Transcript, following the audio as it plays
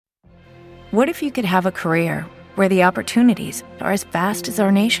What if you could have a career where the opportunities are as vast as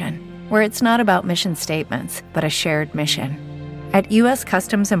our nation, where it's not about mission statements, but a shared mission? At U.S.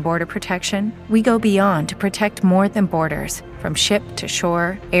 Customs and Border Protection, we go beyond to protect more than borders. From ship to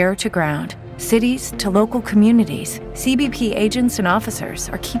shore, air to ground, cities to local communities, CBP agents and officers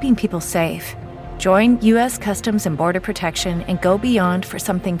are keeping people safe. Join U.S. Customs and Border Protection and go beyond for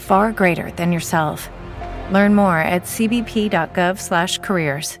something far greater than yourself. Learn more at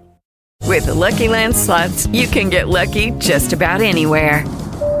cbp.gov/careers. With the Lucky Land Slots, you can get lucky just about anywhere.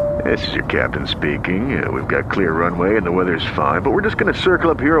 This is your captain speaking. We've got clear runway and the weather's fine, but we're just going to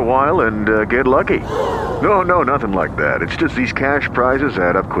circle up here a while and get lucky. No, nothing like that. It's just these cash prizes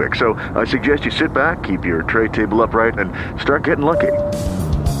add up quick. So I suggest you sit back, keep your tray table upright, and start getting lucky.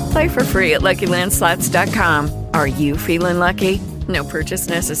 Play for free at LuckyLandSlots.com. Are you feeling lucky? No purchase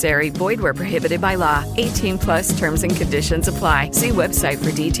necessary. Void where prohibited by law. 18+ terms and conditions apply. See website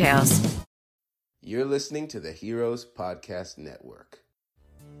for details. You're listening to the Heroes Podcast Network.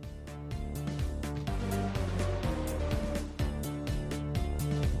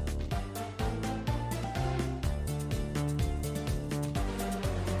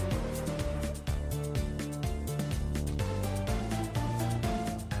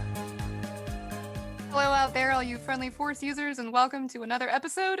 Hello out there, all you friendly Force users, and welcome to another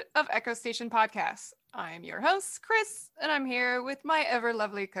episode of Echo Station Podcast. I am your host, Chris, and I'm here with my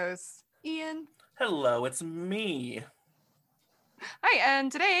ever-lovely co-host, Ian. Hello, it's me. Hi, and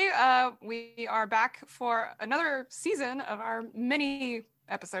today we are back for another season of our mini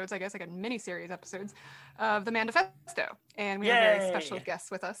episodes, I guess, like a mini-series episodes of the Manifesto. And we have a very special guest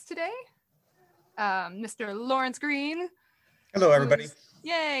with us today, Mr. Lawrence Green. Hello, everybody.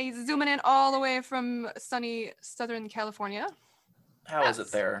 Yay, he's zooming in all the way from sunny Southern California. How is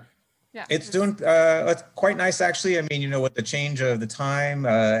it there? Yeah, it's doing it's quite nice, actually. I mean, with the change of the time,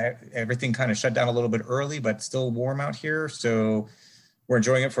 everything kind of shut down a little bit early, but still warm out here. So we're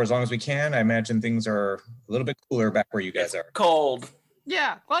enjoying it for as long as we can. I imagine things are a little bit cooler back where you guys are. Cold.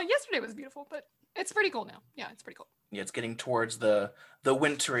 Yeah, well, yesterday was beautiful, but it's pretty cold now. Yeah, it's pretty cold. Yeah, it's getting towards the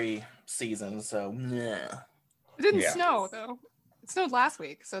wintry season, so yeah. It didn't snow, though. It snowed last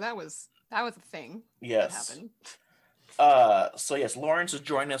week, so that was a thing. Yes. That happened. So yes, Lawrence is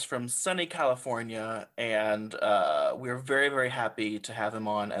joining us from sunny California, and we're very, very happy to have him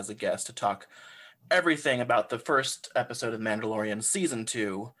on as a guest to talk everything about the first episode of Mandalorian Season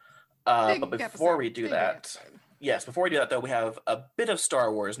 2. But before we do that, though, we have a bit of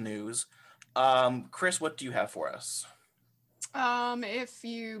Star Wars news. Chris, what do you have for us? If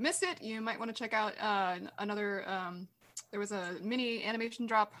you missed it, you might want to check out another... there was a mini animation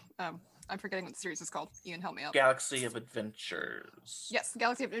drop. I'm forgetting what the series is called. Ian, help me out. Galaxy of Adventures. Yes,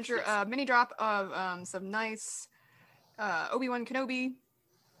 Galaxy of Adventure. Mini drop of some nice Obi-Wan Kenobi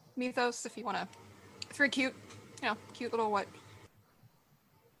mythos. If you want to, it's very cute. Cute little what.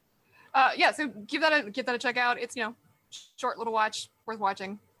 So give that a check out. It's short little watch, worth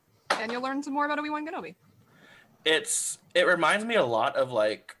watching, and you'll learn some more about Obi-Wan Kenobi. It reminds me a lot of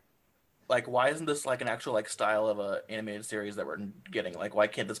like why isn't this like an actual style of a animated series that we're getting? Like, why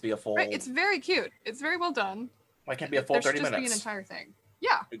can't this be a full? Right, it's very cute. It's very well done. Why can't it be a full 30 minutes? There should just be an entire thing.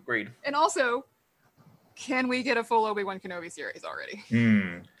 Yeah. Agreed. And also, can we get a full Obi-Wan Kenobi series already?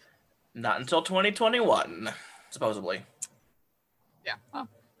 Not until 2021, supposedly. Yeah. Well,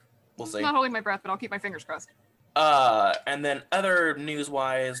 we'll see. I'm not holding my breath, but I'll keep my fingers crossed. And then other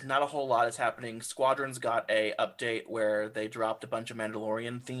news-wise, not a whole lot is happening. Squadron's got a update where they dropped a bunch of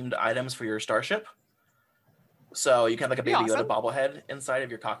Mandalorian-themed items for your starship. So you can have like a Baby Yoda bobblehead inside of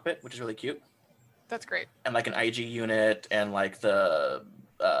your cockpit, which is really cute. That's great. And like an IG unit and like the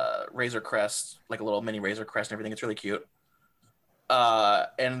Razor Crest, like a little mini Razor Crest and everything. It's really cute.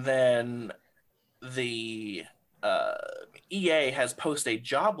 And then the EA has posted a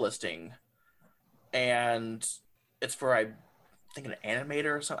job listing, and it's for, I think, an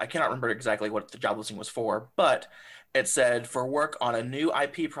animator or something. I cannot remember exactly what the job listing was for, but it said for work on a new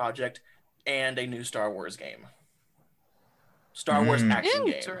IP project and a new Star Wars game. Star Wars action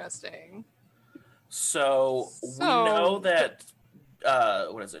game. Interesting. So we know that,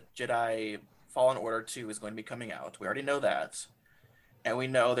 Jedi Fallen Order 2 is going to be coming out. We already know that. And we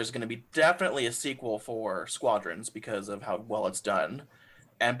know there's going to be definitely a sequel for Squadrons because of how well it's done.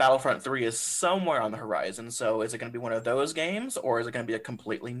 And Battlefront 3 is somewhere on the horizon. So is it going to be one of those games, or is it going to be a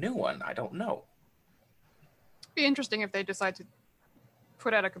completely new one? I don't know. It'd be interesting if they decide to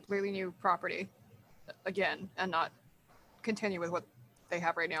put out a completely new property again and not continue with what they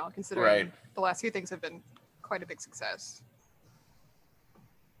have right now, considering the last few things have been quite a big success.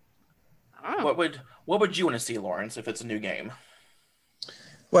 I don't know. What would you want to see, Lawrence, if it's a new game?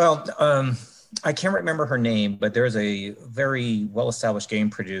 Well, I can't remember her name, but there's a very well-established game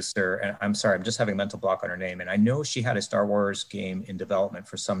producer, and I'm sorry, I'm just having a mental block on her name. And I know she had a Star Wars game in development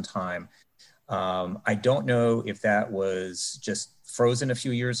for some time. I don't know if that was just frozen a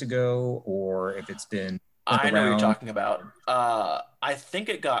few years ago or if it's been. I know what you're talking about. I think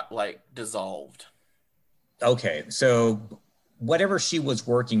it got like dissolved. Okay, so whatever she was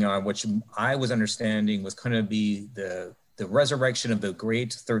working on, which I was understanding was going to be the resurrection of the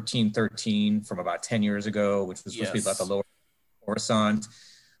great 1313 from about 10 years ago, which was supposed to be about the lower Coruscant,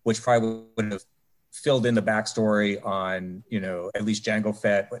 which probably would have filled in the backstory on, at least Jango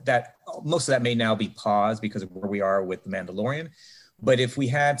Fett. But that most of that may now be paused because of where we are with The Mandalorian. But if we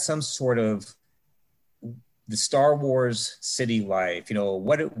had some sort of the Star Wars city life,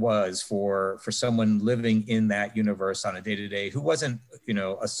 what it was for someone living in that universe on a day-to-day who wasn't,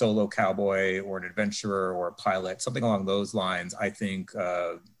 a solo cowboy or an adventurer or a pilot, something along those lines. I think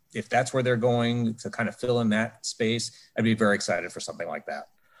if that's where they're going to kind of fill in that space, I'd be very excited for something like that.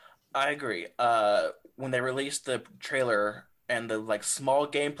 I agree. When they released the trailer and the like small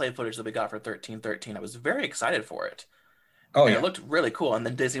gameplay footage that we got for 1313, I was very excited for it. Oh, and yeah. It looked really cool. And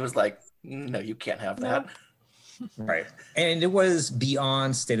then Disney was like, no, you can't have that. Right. And it was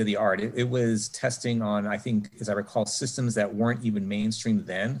beyond state of the art. It was testing on, I think, as I recall, systems that weren't even mainstream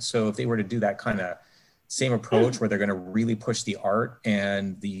then. So if they were to do that kind of same approach where they're going to really push the art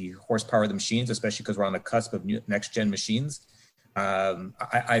and the horsepower of the machines, especially because we're on the cusp of next gen machines,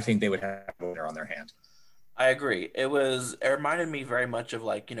 I think they would have a winner on their hand. I agree. It reminded me very much of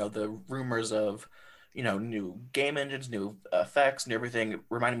like, the rumors of, new game engines, new effects and everything. It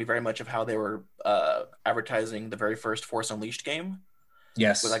reminded me very much of how they were advertising the very first Force Unleashed game.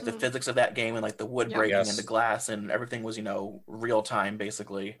 Yes. With like the physics of that game and like the wood breaking and the glass and everything was, real time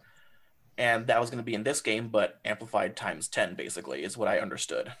basically. And that was going to be in this game, but amplified times 10 basically is what I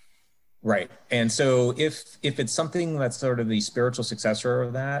understood. Right. And so if it's something that's sort of the spiritual successor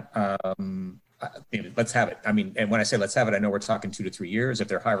of that, let's have it. I mean, and when I say let's have it, I know we're talking 2 to 3 years if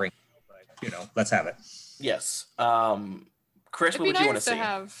they're hiring, but let's have it. Yes. Chris, what would you want to see?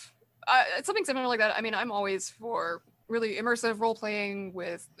 Have something similar like that. I mean, I'm always for really immersive role playing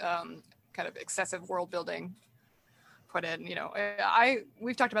with kind of excessive world building put in.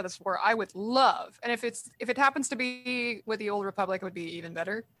 We've talked about this before. I would love, and if it happens to be with the Old Republic, it would be even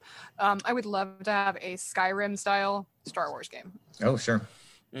better. I would love to have a Skyrim style Star Wars game. Oh, sure.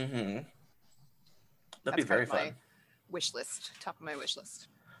 Mm-hmm. That'd be very fun. Top of my wish list.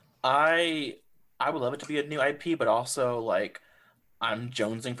 I would love it to be a new IP, but also like I'm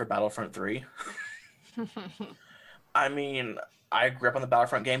jonesing for Battlefront 3. I mean, I grew up on the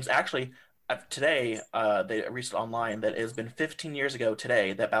Battlefront games. Actually, today they released online that it has been 15 years ago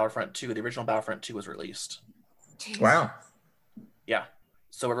today that Battlefront 2, the original Battlefront 2, was released. Wow. Yeah.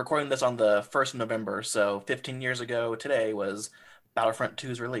 So we're recording this on the 1st of November. So 15 years ago today was Battlefront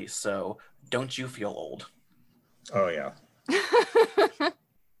 2's release. So don't you feel old? Oh, yeah.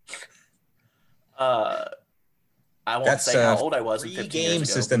 I won't say how old I was 3 game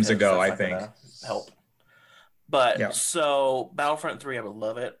systems ago, I think. Help. But so Battlefront 3, I would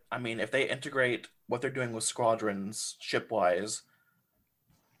love it. I mean, if they integrate what they're doing with squadrons ship-wise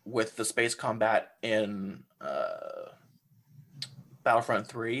with the space combat in Battlefront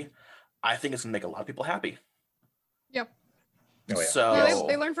 3, I think it's going to make a lot of people happy. Yep. Oh, yeah. So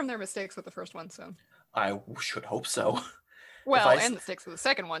they learned from their mistakes with the first one, so. I should hope so. Well, and the mistakes with the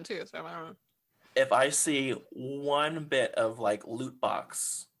second one, too, so I don't know. If I see one bit of like loot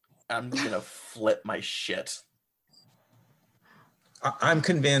box, I'm gonna flip my shit. I'm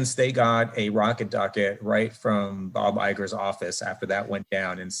convinced they got a rocket docket right from Bob Iger's office after that went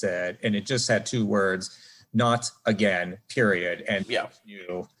down and said, and it just had 2 words, not again, period. And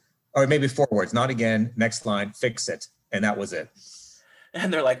or maybe 4 words, not again, next line, fix it. And that was it.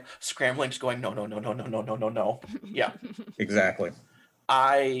 And they're like scrambling, just going, no. Yeah. Exactly.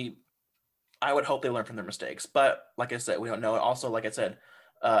 I would hope they learn from their mistakes, but like I said, we don't know. Also, like I said,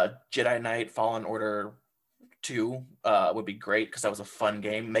 Jedi Knight Fallen Order 2 would be great because that was a fun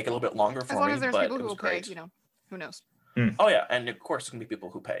game. Make it a little bit longer for me, as long as there's but people it who was will great. pay, who knows? Oh yeah, and of course, there's gonna be people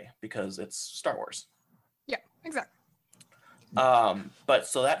who pay because it's Star Wars. Yeah, exactly. But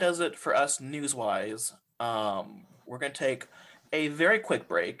so that does it for us news-wise. We're gonna take a very quick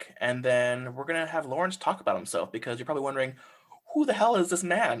break, and then we're gonna have Lawrence talk about himself because you're probably wondering, who the hell is this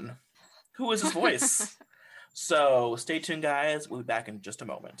man? Who is his voice? So stay tuned, guys. We'll be back in just a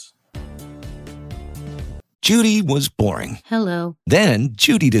moment. Judy was boring. Hello. Then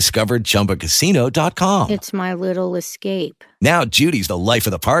Judy discovered ChumbaCasino.com. It's my little escape. Now Judy's the life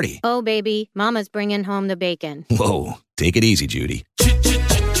of the party. Oh, baby, mama's bringing home the bacon. Whoa, take it easy, Judy.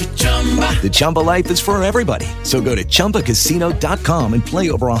 The Chumba life is for everybody. So go to ChumbaCasino.com and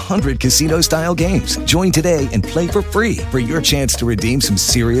play over 100 casino-style games. Join today and play for free for your chance to redeem some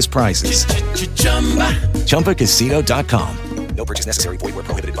serious prizes. ChumbaCasino.com. No purchase necessary. Void where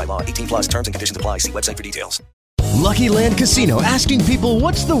prohibited by law. 18 plus terms and conditions apply. See website for details. Lucky Land Casino, asking people,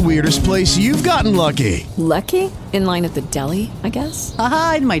 what's the weirdest place you've gotten lucky? Lucky? In line at the deli, I guess?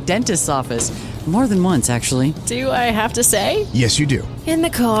 Aha, in my dentist's office. More than once, actually. Do I have to say? Yes, you do. In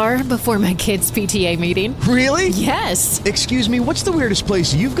the car before my kids' PTA meeting. Really? Yes. Excuse me, what's the weirdest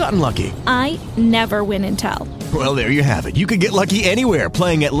place you've gotten lucky? I never win and tell. Well, there you have it. You can get lucky anywhere,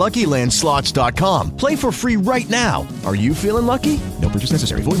 playing at LuckyLandSlots.com. Play for free right now. Are you feeling lucky? No purchase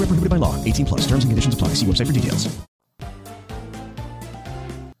necessary. Void where prohibited by law. 18 plus. Terms and conditions apply. See website for details.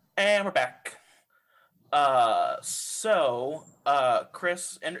 And we're back.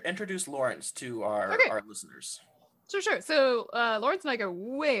 Chris, introduce Lawrence to our listeners. Sure. So Lawrence and I go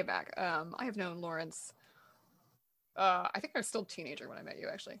way back. I have known Lawrence. I think I was still a teenager when I met you,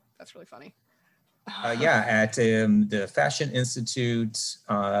 actually. That's really funny. At the Fashion Institute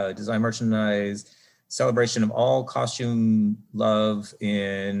Design Merchandise Celebration of All Costume Love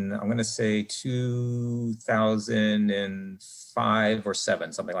in, I'm going to say 2005 or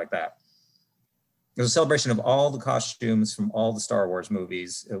 7, something like that. It was a celebration of all the costumes from all the Star Wars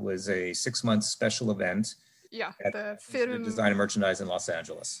movies. It was a 6-month special event. Yeah, at the film Design and Merchandise in Los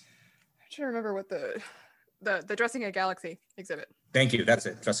Angeles. I'm trying to remember what the Dressing a Galaxy exhibit. Thank you. That's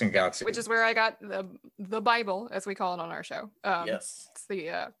it. Dressing a Galaxy. Which is where I got the Bible, as we call it on our show. Yes. It's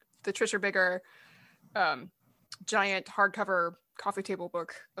the Trisha Bigger giant hardcover coffee table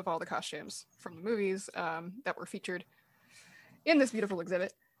book of all the costumes from the movies that were featured in this beautiful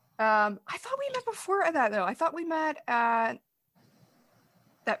exhibit. I thought we met before that, though. I thought we met at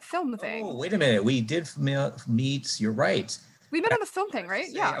that film thing. Oh, wait a minute. We did meet. You're right. We met on the film thing, right?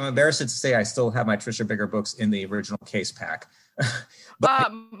 Yeah. I'm embarrassed to say I still have my Trisha Bigger books in the original case pack.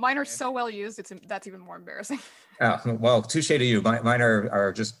 Mine are so well used. That's even more embarrassing. Oh, well, touche to you. Mine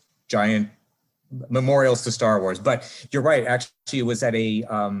are just giant memorials to Star Wars. But you're right. Actually, it was at a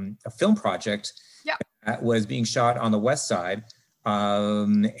film project that was being shot on the West Side.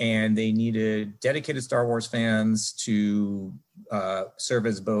 And they needed dedicated Star Wars fans to serve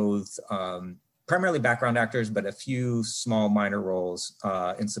as both primarily background actors, but a few small minor roles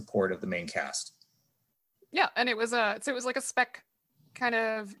in support of the main cast. Yeah, and it was like a spec kind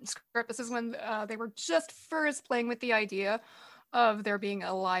of script. This is when they were just first playing with the idea of there being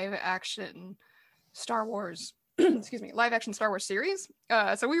a live action Star Wars live action Star Wars series.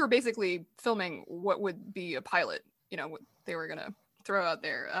 So we were basically filming what would be a pilot, what they were gonna throw out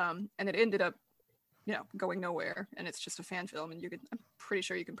there. And it ended up, going nowhere, and it's just a fan film, and I'm pretty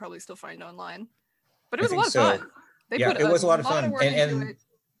sure you can probably still find it online. But it was a lot of fun. It was a lot of fun. And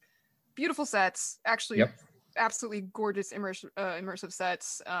beautiful sets, actually. Yep. Absolutely gorgeous immersive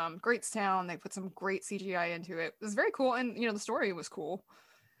sets. Great sound. They put some great CGI into it. It was very cool, and the story was cool.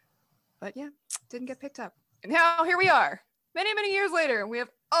 But yeah, didn't get picked up. And now here we are, many, many years later, and we have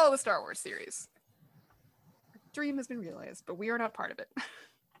all the Star Wars series. Our dream has been realized, but we are not part of it.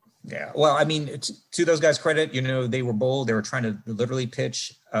 Yeah, well, I mean, to those guys' credit, they were bold. They were trying to literally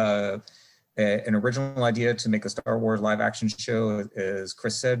pitch an original idea to make a Star Wars live action show, as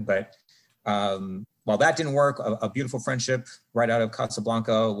Chris said, but while that didn't work, a beautiful friendship right out of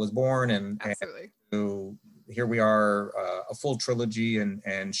Casablanca was born, and so here we are, a full trilogy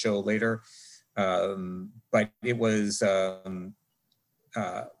and show later. But it was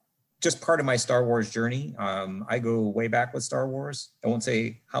just part of my Star Wars journey. I go way back with Star Wars. I won't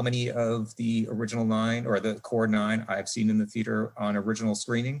say how many of the original 9 or the core 9 I've seen in the theater on original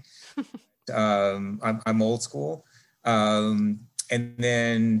screening. I'm old school. And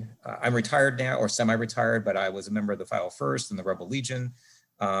then I'm retired now, or semi-retired, but I was a member of the 501st and the Rebel Legion,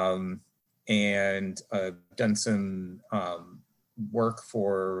 and done some work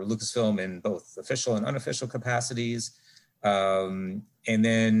for Lucasfilm in both official and unofficial capacities. And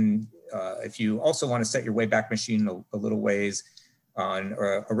then if you also want to set your Wayback Machine a little ways on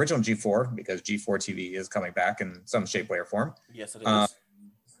original G4, because G4 TV is coming back in some shape, way, or form. Yes, it is.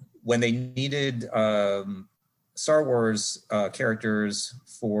 When they needed Star Wars characters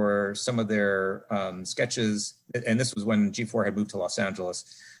for some of their sketches, and this was when G4 had moved to Los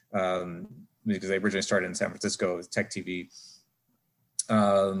Angeles, because they originally started in San Francisco with Tech TV.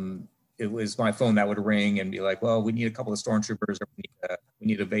 It was my phone that would ring and be like, well, we need a couple of stormtroopers, or we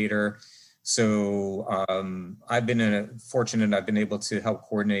need a Vader. So I've been fortunate. I've been able to help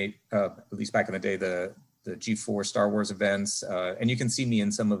coordinate, at least back in the day, the G4 Star Wars events. And you can see me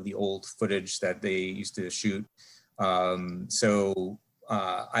in some of the old footage that they used to shoot. So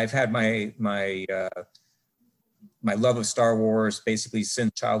I've had my love of Star Wars basically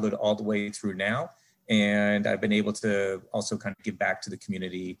since childhood all the way through now. And I've been able to also kind of give back to the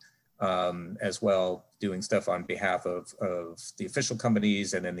community as well, doing stuff on behalf of the official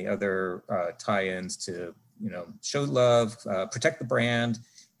companies and then the other tie-ins to, show love, protect the brand,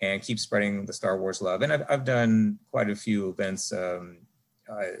 and keep spreading the Star Wars love. And I've done quite a few events in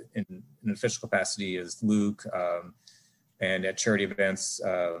an official capacity as Luke, and at charity events,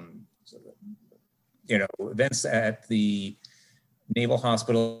 events at the Naval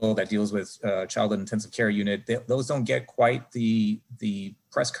Hospital that deals with childhood intensive care unit. Those don't get quite the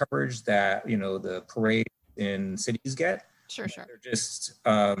press coverage that, the parade in cities get. Sure. They're just,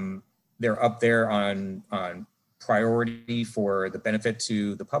 they're up there on priority for the benefit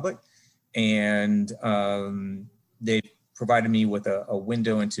to the public. And they provided me with a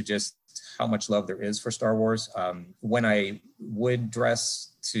window into just how much love there is for Star Wars. When I would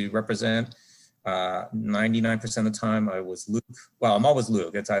dress to represent, 99% of the time I was Luke. Well, I'm always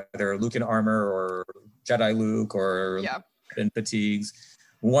Luke. It's either Luke in armor or Jedi Luke or in fatigues.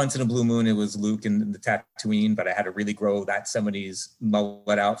 Once in a blue moon, it was Luke in the Tatooine, but I had to really grow that 70s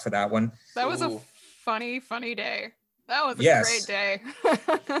mullet out for that one. That was a funny day. That was a great day.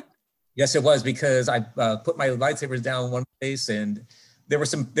 Yes, it was, because I put my lightsabers down in one place, and there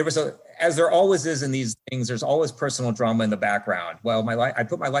was as there always is in these things, there's always personal drama in the background. Well, I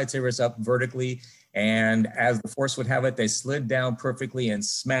put my lightsabers up vertically, and as the Force would have it, they slid down perfectly and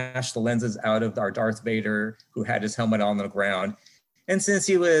smashed the lenses out of our Darth Vader, who had his helmet on the ground. And since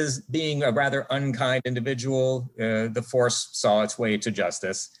he was being a rather unkind individual, the Force saw its way to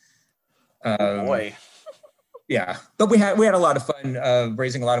justice. Boy. Yeah, but we had a lot of fun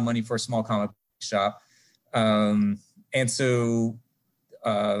raising a lot of money for a small comic shop, and so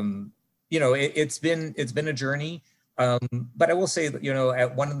it's been a journey. But I will say that,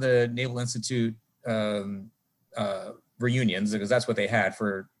 at one of the Naval Institute reunions, because that's what they had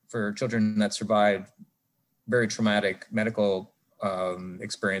for children that survived very traumatic medical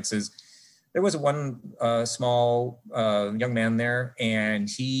experiences. There was one small young man there, and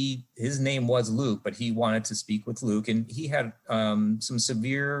his name was Luke, but he wanted to speak with Luke, and he had some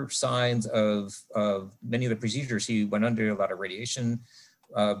severe signs of many of the procedures. He went under a lot of radiation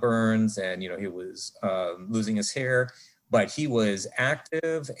burns, and he was losing his hair, but he was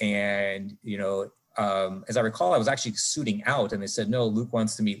active. And as I recall, I was actually suiting out, and they said, no, Luke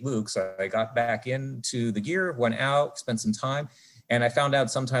wants to meet Luke. So I got back into the gear, went out, spent some time. And I found out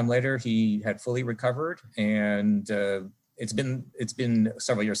sometime later he had fully recovered, and it's been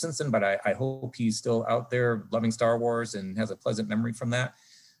several years since then. But I hope he's still out there loving Star Wars and has a pleasant memory from that.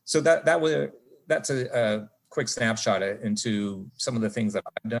 So that's a quick snapshot into some of the things that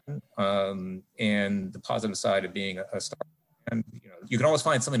I've done, and the positive side of being a Star Wars fan. You can always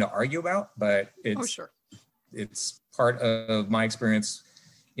find something to argue about, but it's part of my experience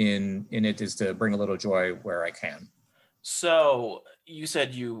in it is to bring a little joy where I can. So you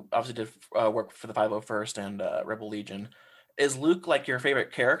said you obviously did work for the 501st and Rebel Legion. Is Luke like your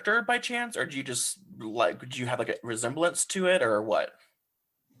favorite character by chance, or do you have like a resemblance to it, or what?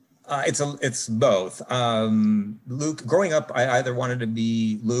 It's both. Luke, growing up, I either wanted to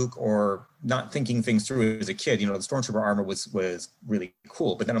be Luke or not thinking things through as a kid. The Stormtrooper armor was really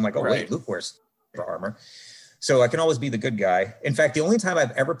cool, but then I'm like, wait, Luke wears armor. So I can always be the good guy. In fact, the only time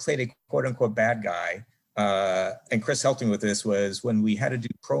I've ever played a quote unquote bad guy, and Chris helped me with this, was when we had to do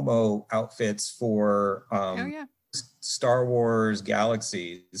promo outfits for Star Wars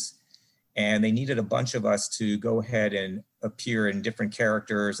Galaxies, and they needed a bunch of us to go ahead and appear in different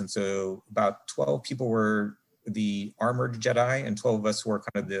characters. And so about 12 people were the armored Jedi, and 12 of us were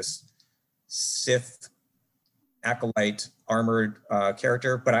kind of this Sith acolyte armored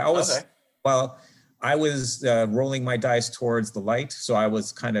character. But I always, I was rolling my dice towards the light, so I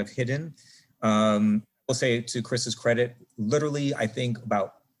was kind of hidden. I'll say, to Chris's credit, literally, I think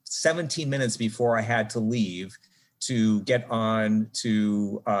about 17 minutes before I had to leave to get on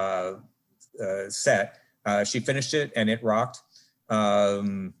to set, she finished it and it rocked.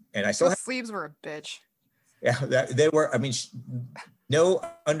 And I still Those sleeves were a bitch. Yeah, they were. I mean, no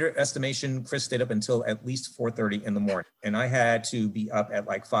underestimation. Chris stayed up until at least 4:30 in the morning, and I had to be up at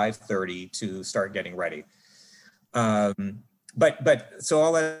like 5:30 to start getting ready. But so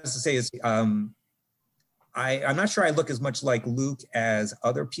all that is to say is, I'm not sure I look as much like Luke as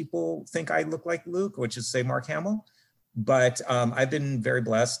other people think I look like Luke, which is, say, Mark Hamill. But I've been very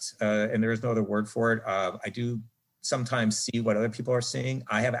blessed, and there is no other word for it. I do sometimes see what other people are seeing.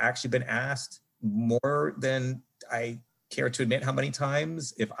 I have actually been asked more than I care to admit how many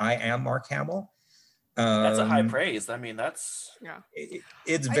times if I am Mark Hamill. That's a high praise. I mean, that's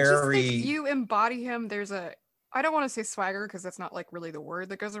it's I very. just think you embody him. I don't want to say swagger because that's not like really the word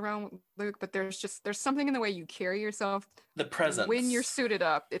that goes around with Luke, but there's something in the way you carry yourself. The presence. When you're suited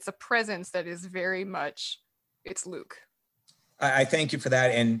up, it's a presence that is very much, it's Luke. I thank you for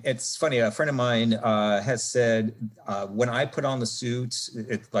that. And it's funny, a friend of mine has said, when I put on the suit,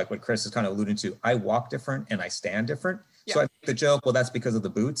 it's like what Chris is kind of alluding to, I walk different and I stand different. Yeah. So I make the joke, well, that's because of the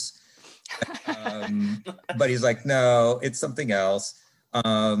boots. But he's like, no, it's something else.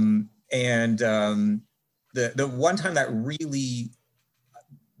 The one time that really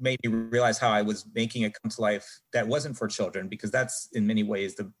made me realize how I was making it come to life that wasn't for children, because that's in many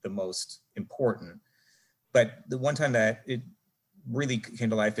ways the most important. But the one time that it really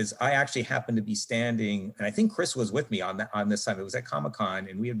came to life is I actually happened to be standing, and I think Chris was with me on this time. It was at Comic-Con,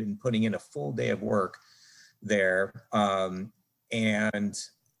 and we had been putting in a full day of work there. And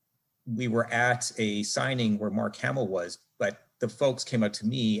we were at a signing where Mark Hamill was, but the folks came up to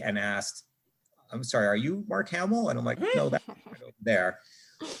me and asked, I'm sorry, are you Mark Hamill? And I'm like, no, that's right over there.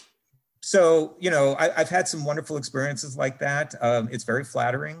 So, I've had some wonderful experiences like that. It's very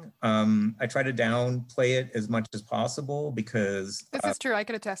flattering. I try to downplay it as much as possible because this is true. I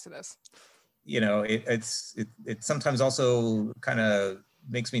can attest to this. It sometimes also kind of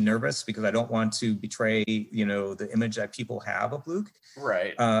makes me nervous because I don't want to betray, the image that people have of Luke.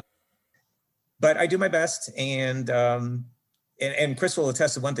 Right. But I do my best, and Chris will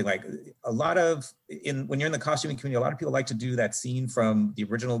attest to one thing, like when you're in the costuming community, a lot of people like to do that scene from the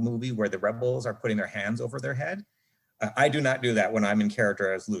original movie where the rebels are putting their hands over their head. I do not do that when I'm in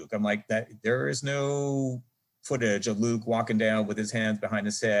character as Luke. I'm like that. There is no footage of Luke walking down with his hands behind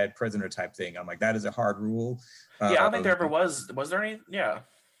his head, prisoner type thing. I'm like, that is a hard rule. Yeah, I don't think there ever was. Was there any? Yeah.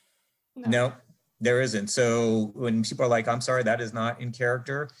 No, there isn't. So when people are like, I'm sorry, that is not in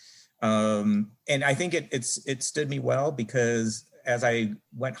character. And I think it stood me well because as I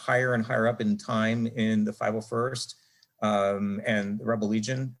went higher and higher up in time in the 501st and the Rebel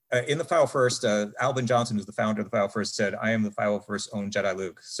Legion, in the 501st, Alvin Johnson, who's the founder of the 501st, said, I am the 501st own Jedi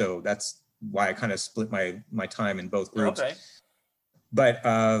Luke. So that's why I kind of split my time in both groups. Okay. But,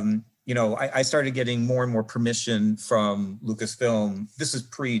 I started getting more and more permission from Lucasfilm. This is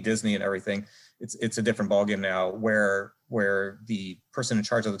pre-Disney and everything. It's a different ballgame now where the person in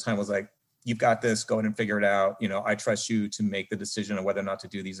charge at the time was like, you've got this, go ahead and figure it out. I trust you to make the decision on whether or not to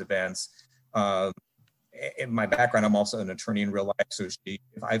do these events. In my background, I'm also an attorney in real life. So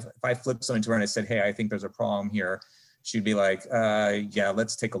if I flipped something to her and I said, hey, I think there's a problem here, she'd be like, yeah,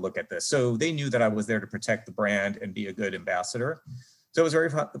 let's take a look at this. So they knew that I was there to protect the brand and be a good ambassador. So it was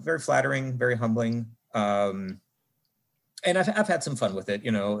very, very flattering, very humbling. And I've had some fun with it.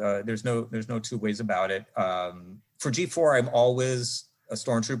 There's no two ways about it. For G4, I'm always a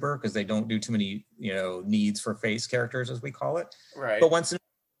stormtrooper because they don't do too many, needs for face characters, as we call it. Right. But once in a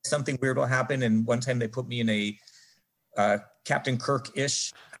while, something weird will happen. And one time they put me in a Captain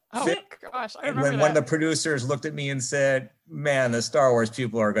Kirk-ish fit. Gosh, I and remember when one of the producers looked at me and said, man, the Star Wars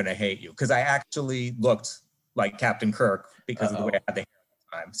people are going to hate you. Because I actually looked like Captain Kirk because of the way I had the hair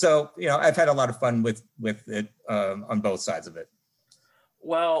at the time. So, I've had a lot of fun with it on both sides of it.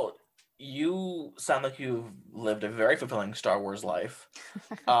 Well, you sound like you've lived a very fulfilling Star Wars life.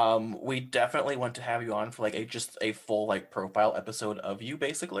 We definitely want to have you on for like just a full profile episode of you,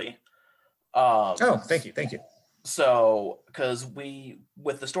 basically. Thank you. So, because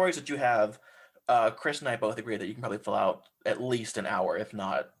with the stories that you have, Chris and I both agree that you can probably fill out at least an hour, if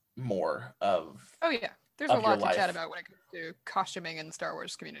not more, of. Oh yeah, there's a lot to chat about when it comes to costuming in the Star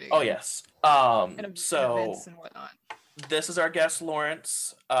Wars community. Oh yes. And events and whatnot. This is our guest,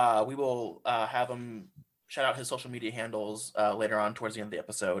 Lawrence. We will have him shout out his social media handles later on towards the end of the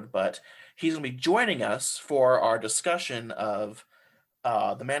episode, but he's going to be joining us for our discussion of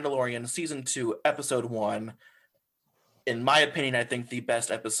The Mandalorian Season 2, Episode 1. In my opinion, I think the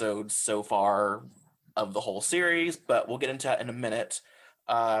best episode so far of the whole series, but we'll get into that in a minute.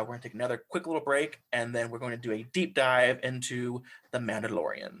 We're going to take another quick little break, and then we're going to do a deep dive into The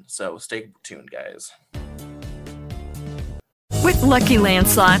Mandalorian. So stay tuned, guys. With Lucky Land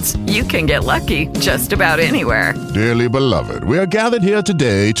Slots, you can get lucky just about anywhere. Dearly beloved, we are gathered here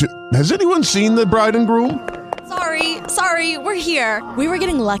today to... Has anyone seen the bride and groom? Sorry, we're here. We were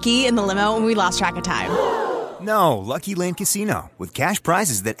getting lucky in the limo and we lost track of time. No, Lucky Land Casino, with cash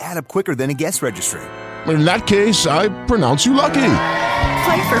prizes that add up quicker than a guest registry. In that case, I pronounce you lucky.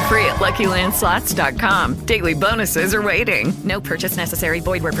 Play for free at LuckyLandSlots.com. Daily bonuses are waiting. No purchase necessary.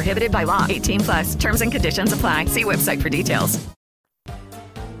 Void where prohibited by law. 18+. Terms and conditions apply. See website for details.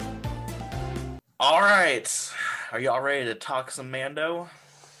 All right. Are y'all ready to talk some Mando?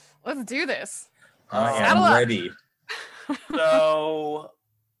 Let's do this. I Saddle am up. ready. So,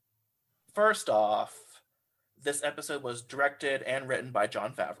 first off, this episode was directed and written by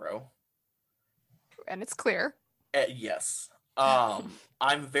Jon Favreau. And it's clear. Yes.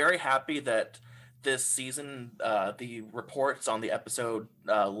 I'm very happy that this season, the reports on the episode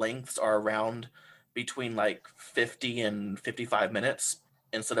lengths are around between like 50 and 55 minutes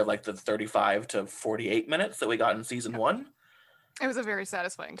instead of like the 35 to 48 minutes that we got in season 1. It was a very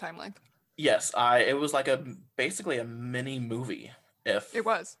satisfying time length. Yes, it was like basically a mini movie, if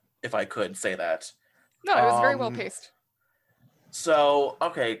I could say that. No, it was very well paced. So,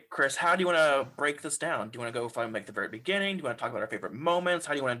 okay, Chris, how do you want to break this down? Do you want to go from like the very beginning? Do you want to talk about our favorite moments?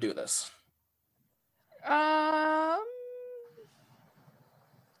 How do you want to do this?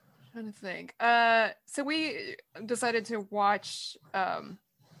 Trying to think. So we decided to watch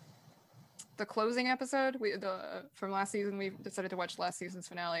the closing episode. From last season. We decided to watch last season's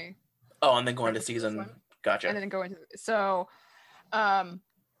finale. Oh, and then go into season. Gotcha. And then go into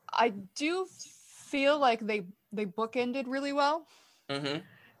I do feel like they bookended really well. Mm-hmm.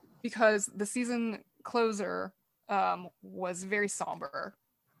 Because the season closer was very somber.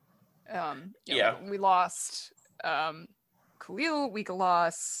 We lost Khalil, we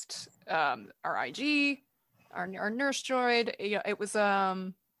lost our IG, our nurse droid.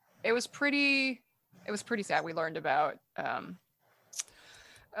 It was pretty sad. We learned about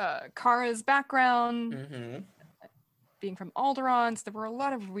Kara's background, being from Alderaan. So there were a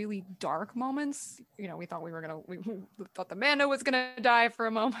lot of really dark moments. We thought we thought the Mando was gonna die for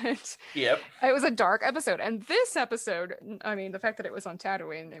a moment. Yep. It was a dark episode, and this episode, I mean, the fact that it was on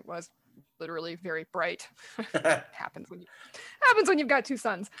Tatooine, it was literally very bright. happens when you've got two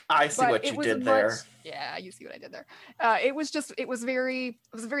suns. I see what you did there. Yeah, you see what I did there. It was very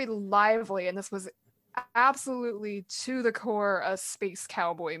lively, and this was absolutely to the core a space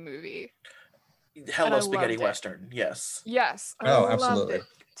cowboy movie. Hello, spaghetti western. Yes. Yes. Absolutely. It.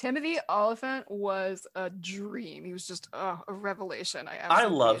 Timothy Oliphant was a dream. He was just a revelation. I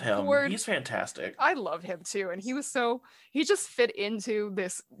love him. He's fantastic. I love him too, and he just fit into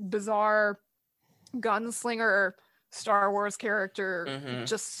this bizarre gunslinger Star Wars character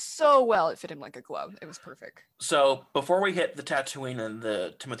just so well. It fit him like a glove. It was perfect. So before we hit the Tatooine and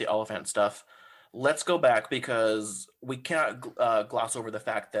the Timothy Oliphant stuff, let's go back because we cannot gloss over the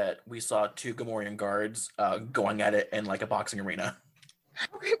fact that we saw 2 Gamorrean guards going at it in like a boxing arena. How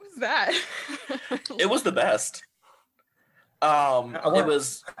great was that? It was the best. It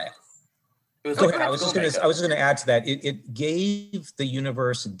was. Go ahead. I was just going to add to that. It gave the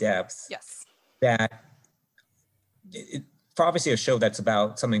universe depth. Yes. That for obviously a show that's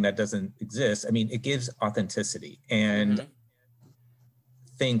about something that doesn't exist. I mean, it gives authenticity, and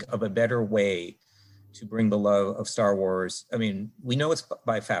think of a better way to bring the love of Star Wars. I mean, we know it's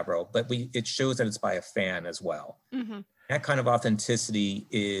by Favreau, but it shows that it's by a fan as well. That kind of authenticity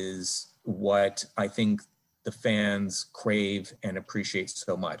is what I think the fans crave and appreciate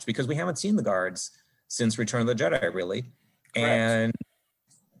so much, because we haven't seen the guards since Return of the Jedi, really. Correct. And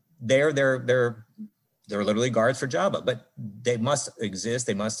they're literally guards for Jabba, but they must exist.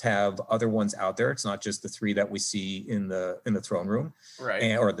 They must have other ones out there. It's not just the 3 that we see in the throne room,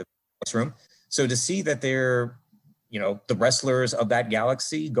 right? Or the room. So to see that they're, the wrestlers of that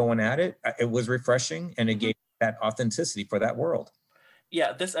galaxy going at it, it was refreshing, and it gave that authenticity for that world.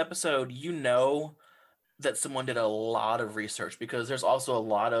 Yeah, this episode, that someone did a lot of research, because there's also a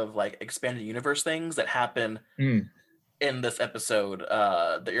lot of like expanded universe things that happen in this episode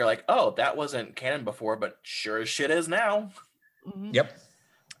that you're like, oh, that wasn't canon before, but sure as shit is now. Yep.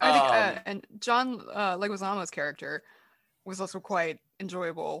 I think, and John Leguizamo's character was also quite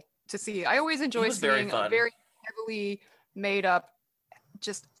enjoyable to see. I always enjoy seeing a very heavily made up,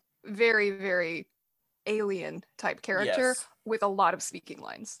 just very, very alien type character with a lot of speaking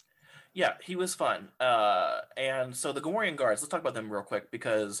lines. Yeah, he was fun. And so the Gamorrean guards, let's talk about them real quick,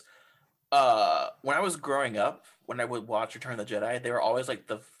 because when I was growing up, when I would watch Return of the Jedi, they were always like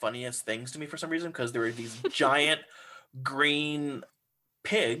the funniest things to me for some reason, because there were these giant green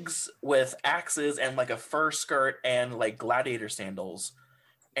pigs with axes and like a fur skirt and like gladiator sandals,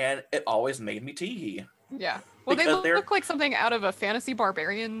 and it always made me tee-hee. Yeah. Well, they look like something out of a fantasy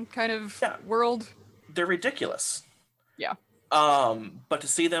barbarian kind of world. They're ridiculous. Yeah. But to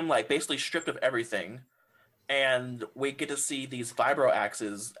see them like basically stripped of everything, and we get to see these vibro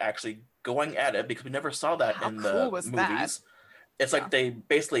axes actually going at it, because we never saw that in the movies. That? It's like they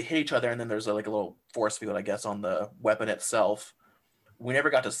basically hit each other, and then there's like a little force field, I guess, on the weapon itself. We never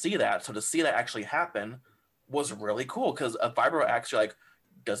got to see that, so to see that actually happen was really cool, because a vibro axe, you're like,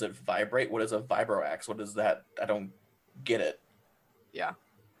 does it vibrate? What is a vibro axe? What is that? I don't get it. Yeah.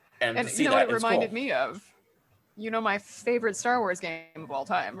 And to see you know that, what it it's reminded cool. me of? You know my favorite Star Wars game of all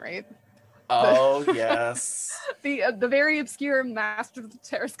time, right? Oh, yes. The very obscure Masters of the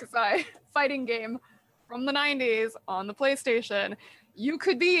Terras Kasai fighting game from the 90s on the PlayStation. You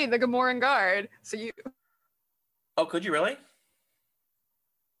could be the Gamoran Guard, so you... Oh, could you really?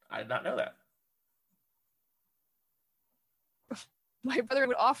 I did not know that. My brother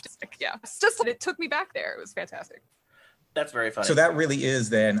would often... Yeah, it's just it took me back there. It was fantastic. That's very funny. So that really is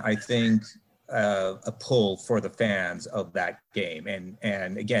then, I think, a pull for the fans of that game.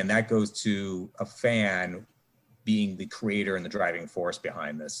 And again, that goes to a fan being the creator and the driving force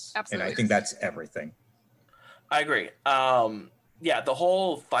behind this. Absolutely. And I think that's everything. I agree. Yeah, the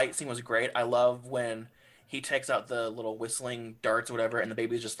whole fight scene was great. I love when he takes out the little whistling darts or whatever, and the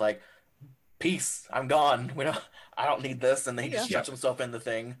baby's just like, peace, I'm gone. I don't need this. And then he just shuts himself in the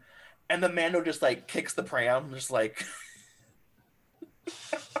thing. And the Mando just like kicks the pram, just like...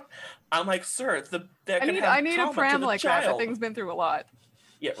 I'm like, sir, I need a pram like that. That thing's been through a lot.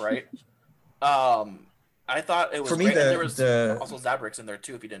 Yeah, right. I thought it was For me, great. And there was also Zabrix in there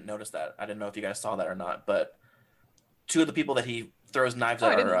too, if you didn't notice that. I didn't know if you guys saw that or not, but two of the people that he throws knives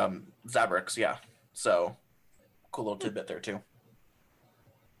at are Zabrix, yeah. So, cool little tidbit there too.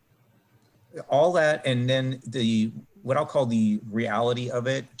 All that, and then what I'll call the reality of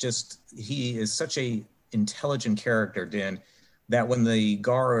it, just he is such a intelligent character, Din, that when the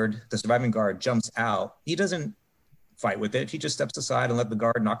surviving guard jumps out, he doesn't fight with it. He just steps aside and let the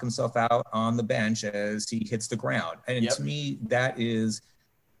guard knock himself out on the bench as he hits the ground. And to me, that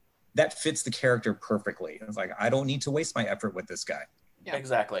fits the character perfectly. It's like, I don't need to waste my effort with this guy. Yeah.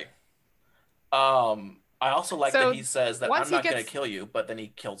 Exactly. I also like that he says that I'm not going to kill you, but then he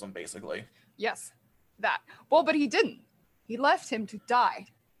kills him basically. Yes, that. Well, but he didn't. He left him to die.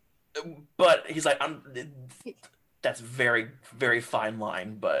 But he's like, that's very, very fine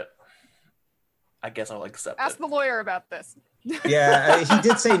line, but I guess I'll accept it. Ask the lawyer about this. Yeah, he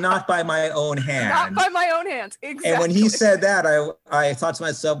did say not by my own hand. Not by my own hands, exactly. And when he said that, I thought to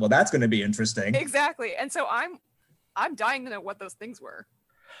myself, well, that's going to be interesting. Exactly. And so I'm dying to know what those things were.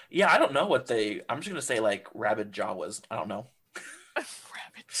 Yeah, I don't know what I'm just going to say like rabid Jawas. I don't know.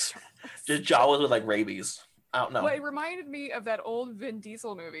 Rabid Jawas. Just Jawas with like rabies. I don't know. Well, it reminded me of that old Vin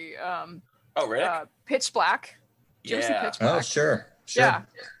Diesel movie. Oh, really? Pitch Black. Did you ever see Pitch Black? Oh, sure. Yeah.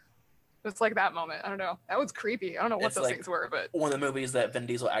 It's like that moment. I don't know. That was creepy. I don't know what those things were, but one of the movies that Vin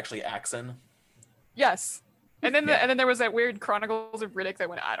Diesel actually acts in. Yes. And then and then there was that weird Chronicles of Riddick that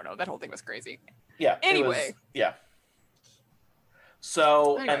went, I don't know, that whole thing was crazy. Yeah. Anyway. Yeah.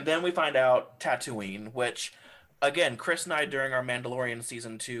 So, and then we find out Tatooine, which, again, Chris and I, during our Mandalorian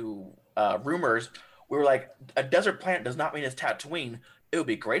Season 2 rumors, we were like, a desert planet does not mean it's Tatooine. It would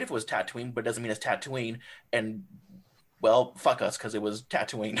be great if it was Tatooine, but it doesn't mean it's Tatooine. And, well, fuck us, because it was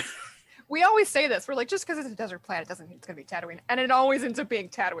Tatooine. We always say this. We're like, just because it's a desert planet doesn't mean it's going to be Tatooine. And it always ends up being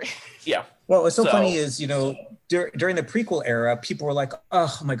Tatooine. Yeah. Well, what's so funny is, during the prequel era, people were like,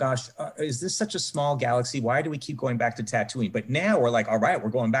 oh my gosh, is this such a small galaxy? Why do we keep going back to Tatooine? But now we're like, all right, we're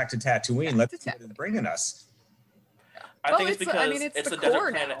going back to Tatooine. Let's see what it's bringing us. I think it's because it's the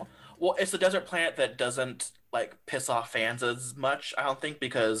desert planet. Now. Well, it's the desert planet that doesn't like piss off fans as much, I don't think,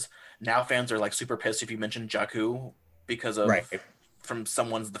 because now fans are like super pissed if you mention Jakku because of from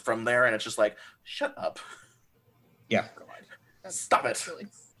someone's from there, and it's just like, shut up. Yeah. Stop it. Really...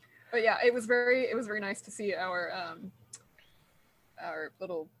 But yeah, it was very nice to see our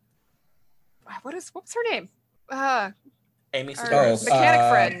little what's her name? Amy Sedaris.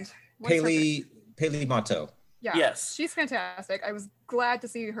 Mechanic friend. Peli Motto. Yeah. Yes. She's fantastic. I was glad to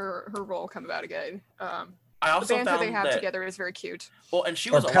see her role come about again. I also the banter found they have that, together is very cute. Well, and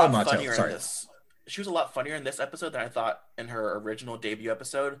she was a lot funnier in this. She was a lot funnier in this episode than I thought in her original debut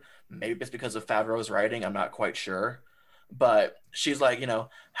episode. Maybe it's because of Favreau's writing. I'm not quite sure. But she's like,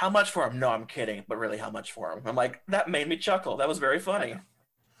 how much for him? No, I'm kidding. But really, how much for him? I'm like, that made me chuckle. That was very funny.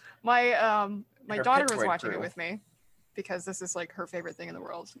 My daughter was watching it with me because this is like her favorite thing in the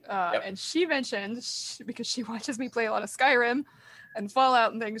world. And she mentioned, because she watches me play a lot of Skyrim and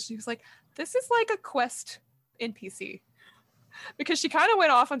Fallout and things, she was like, this is like a Quest NPC. Because she kind of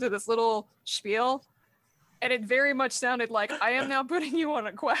went off into this little spiel, and it very much sounded like, I am now putting you on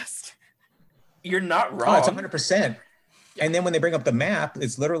a quest. You're not wrong. Oh, it's 100%. Yeah. And then when they bring up the map,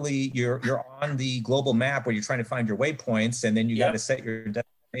 it's literally you're on the global map where you're trying to find your waypoints, and then you got to set your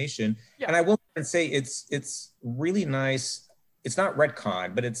destination. Yeah. And I will say it's really nice. It's not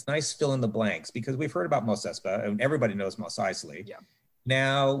retcon, but it's nice fill in the blanks, because we've heard about Mos Espa, and everybody knows Mos Eisley. Yeah.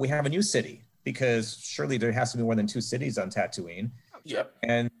 Now we have a new city, because surely there has to be more than 2 cities on Tatooine. Yep.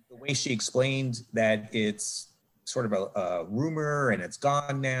 And the way she explained that it's sort of a rumor and it's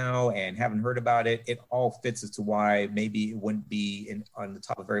gone now and haven't heard about it, it all fits as to why maybe it wouldn't be on the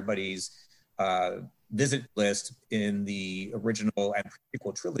top of everybody's visit list in the original and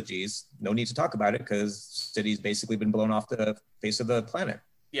prequel trilogies. No need to talk about it because city's basically been blown off the face of the planet.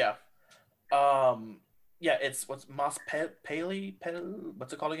 Yeah. It's what's Mos Pelgo?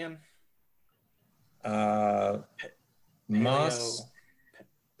 What's it called again? Mos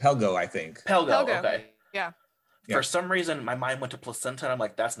Pelgo, I think. Pelgo. Okay. Yeah. For some reason, my mind went to placenta, and I'm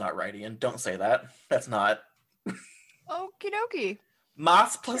like, that's not right, Ian. Don't say that. That's not. Okie dokie.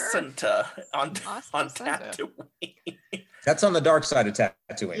 Mos Placenta on Tatooine. That's on the dark side of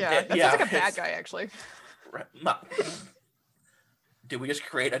Tatooine. Yeah, that sounds like a bad guy, actually. Did we just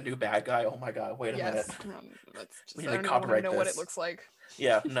create a new bad guy? Oh my god! Wait a minute. We need to copyright this. What it looks like.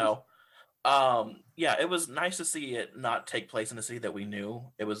 Yeah. No. It was nice to see it not take place in the city that we knew.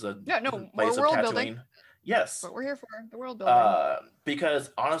 It was a more world building. Yes. What we're here for, the world building.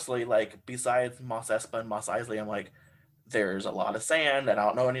 Because honestly, like besides Mos Espa and Mos Eisley, I'm like, there's a lot of sand, and I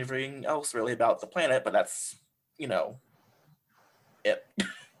don't know anything else really about the planet, but that's it.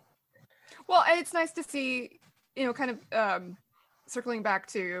 Well, and it's nice to see, kind of circling back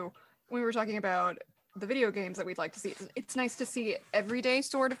to when we were talking about the video games that we'd like to see. It's nice to see everyday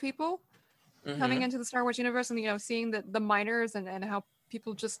sort of people coming into the Star Wars universe and, seeing the miners and how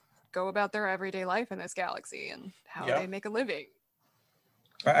people just go about their everyday life in this galaxy and how they make a living.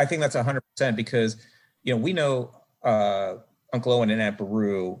 I think that's 100% because, we know Uncle Owen and Aunt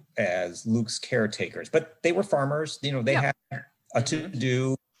Beru as Luke's caretakers, but they were farmers. They had a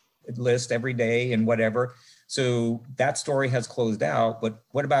to-do list every day and whatever. So that story has closed out. But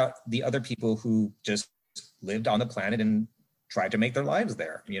what about the other people who just lived on the planet and tried to make their lives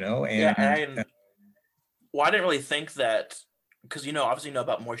there? Well, I didn't really think that because obviously you know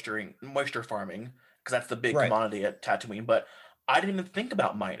about moisture farming because that's the big commodity at Tatooine. But I didn't even think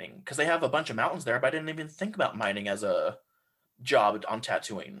about mining because they have a bunch of mountains there. But I didn't even think about mining as a job on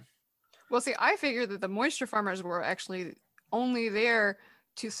Tatooine. Well, see, I figured that the moisture farmers were actually only there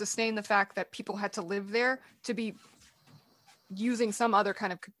to sustain the fact that people had to live there to be using some other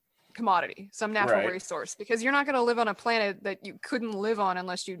kind of commodity, some natural resource, because you're not going to live on a planet that you couldn't live on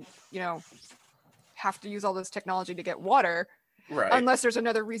unless you have to use all this technology to get water, unless there's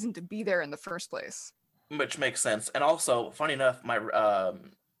another reason to be there in the first place. Which makes sense. And also, funny enough, my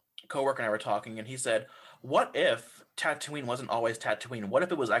coworker and I were talking, and he said, what if Tatooine wasn't always Tatooine? What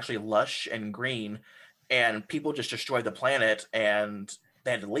if it was actually lush and green, and people just destroyed the planet, and they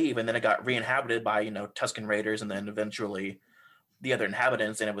had to leave, and then it got re-inhabited by, Tusken Raiders, and then eventually the other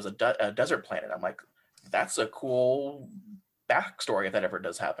inhabitants, and it was a desert planet. I'm like, that's a cool backstory if that ever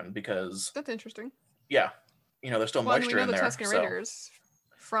does happen, because... That's interesting. Yeah. There's still moisture in there. The Tusken Raiders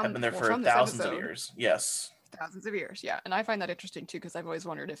have been there for thousands of years. Yes. Thousands of years, yeah. And I find that interesting, too, because I've always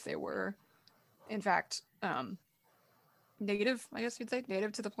wondered if they were, in fact, native, I guess you'd say,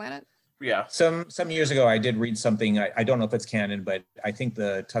 native to the planet. Yeah. Some years ago, I did read something. I don't know if it's canon, but I think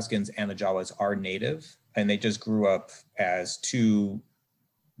the Tuskens and the Jawas are native, and they just grew up as two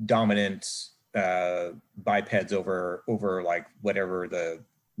dominant bipeds over like whatever the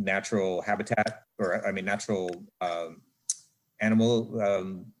natural habitat natural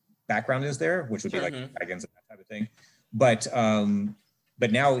animal background is there, which would be like dragons and that type of thing. But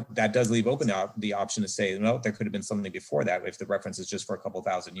now that does leave open the option to say, no, there could have been something before that if the reference is just for a couple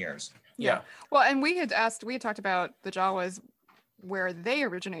thousand years. Yeah. Well, and we had talked about the Jawas, where they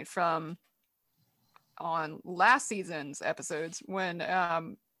originate from on last season's episodes when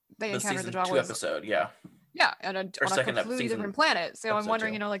they encountered the Jawas. 2 episode, yeah. Yeah, and on a completely different planet. So I'm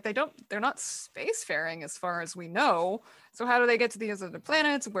wondering, they're not spacefaring as far as we know. So how do they get to these other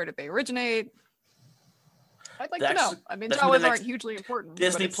planets? Where did they originate? I'd like to know. I mean, Jawas aren't hugely important.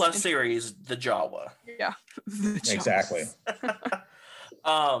 Disney Plus series, The Jawa. Yeah. Exactly.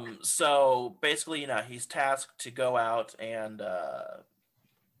 So basically, he's tasked to go out and,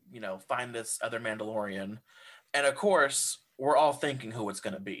 find this other Mandalorian. And of course, we're all thinking who it's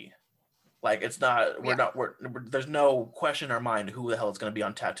going to be. Like, it's not, there's no question in our mind who the hell it's going to be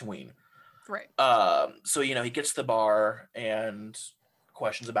on Tatooine. Right. So, he gets to the bar and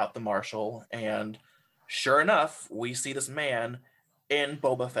questions about the Marshal, and sure enough, we see this man in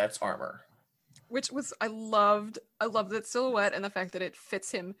Boba Fett's armor. Which was, I loved that silhouette and the fact that it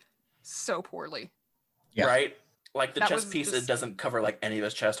fits him so poorly. Yeah. Right? Like, the chest piece, it doesn't cover, like, any of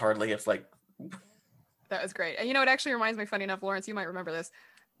his chest hardly. It's like... That was great. And it actually reminds me, funny enough, Lawrence, you might remember this,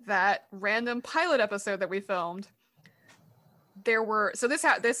 that random pilot episode that we filmed,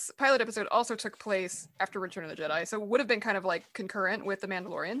 this pilot episode also took place after Return of the Jedi, so it would have been kind of like concurrent with The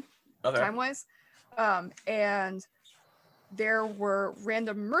Mandalorian, time-wise. And there were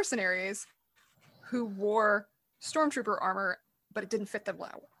random mercenaries who wore stormtrooper armor, but it didn't fit them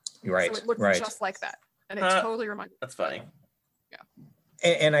well. Right. So it looked right. just like that, and it totally reminded me. That's funny.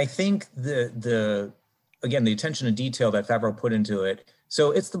 And I think the again, the attention to detail that Favreau put into it.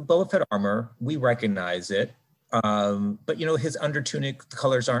 So it's the Boba Fett armor. We recognize it. But, you know, his under tunic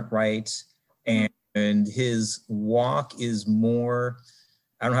colors aren't right. And his walk is more,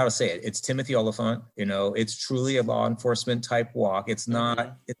 I don't know how to say it. It's Timothy Oliphant. You know, it's truly a law enforcement type walk. It's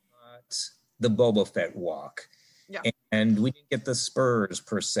not the Boba Fett walk. Yeah. And we didn't get the spurs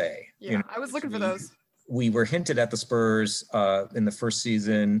per se. Yeah, you know, I was looking for those. We were hinted at the spurs in the first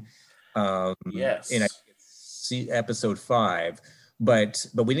season. Yes. In episode 5, but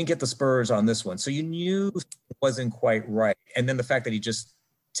we didn't get the spurs on this one, so you knew it wasn't quite right. And then the fact that he just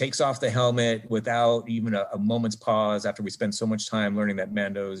takes off the helmet without even a moment's pause after we spend so much time learning that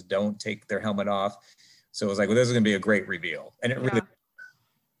Mandos don't take their helmet off. So it was like, well, this is gonna be a great reveal, and it really.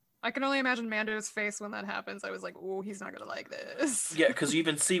 I can only imagine Mando's face when that happens. I was like, oh, he's not gonna like this. Yeah, because you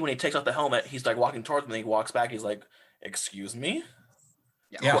even see when he takes off the helmet, he's like walking towards him, and he walks back. He's like, "Excuse me."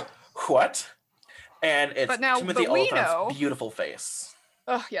 Yeah. What? And it's Timothy we Oliphant's know, beautiful face.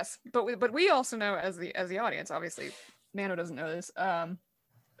 Oh yes, but we also know as the audience, obviously, Mando doesn't know this,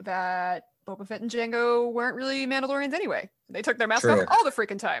 that Boba Fett and Jango weren't really Mandalorians anyway. They took their mask off all the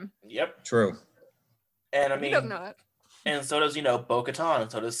freaking time. Yep. True. And I mean, he doesn't know that. And so does, Bo-Katan,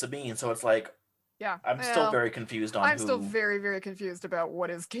 and so does Sabine. So it's like, I'm still very confused on. I'm still very, very confused about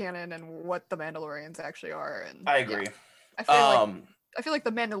what is canon and what the Mandalorians actually are. And I agree. Yeah. I feel like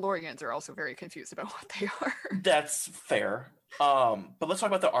the Mandalorians are also very confused about what they are. That's fair. But let's talk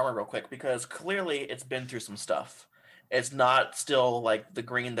about the armor real quick, because clearly it's been through some stuff. It's not still like the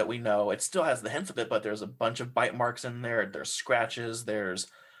green that we know. It still has the hints of it, but there's a bunch of bite marks in there. There's scratches. There's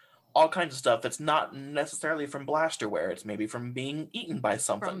all kinds of stuff that's not necessarily from blasterware. It's maybe from being eaten by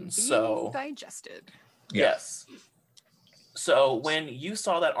something. Digested. Yes. So when you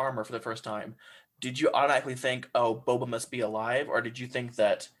saw that armor for the first time, did you automatically think, oh, Boba must be alive? Or did you think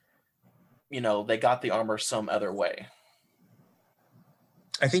that, they got the armor some other way?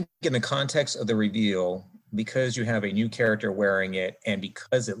 I think in the context of the reveal, because you have a new character wearing it and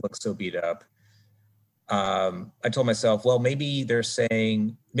because it looks so beat up, I told myself, well, maybe they're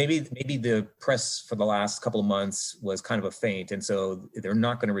saying, maybe the press for the last couple of months was kind of a feint. And so they're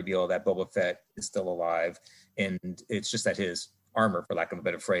not going to reveal that Boba Fett is still alive. And it's just that his armor, for lack of a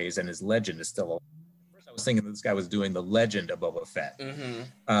better phrase, and his legend is still alive. First, I was thinking this guy was doing the legend of Boba Fett.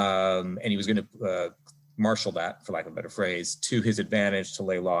 And he was going to marshal that, for lack of a better phrase, to his advantage to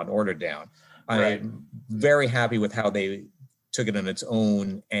lay law and order down. Right. I'm very happy with how they took it on its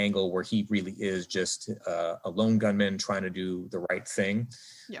own angle, where he really is just a lone gunman trying to do the right thing.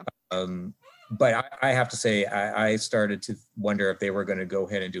 Yeah. But I have to say, I started to wonder if they were going to go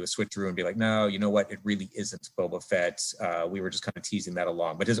ahead and do a switcheroo and be like, no, you know what? It really isn't Boba Fett. We were just kind of teasing that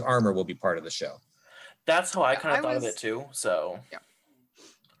along, but his armor will be part of the show. That's how I kind of thought of it too. So yeah,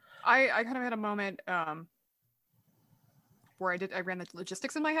 I kind of had a moment where I ran the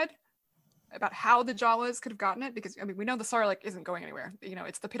logistics in my head about how the Jawas could have gotten it, because we know the Sarlacc isn't going anywhere.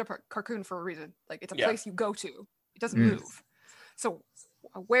 It's the Peter Carcoon for a reason. Like, it's a place you go to. It doesn't move. So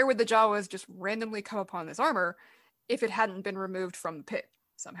where would the Jawas just randomly come upon this armor if it hadn't been removed from the pit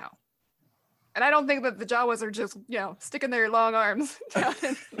somehow? And I don't think that the Jawas are just, sticking their long arms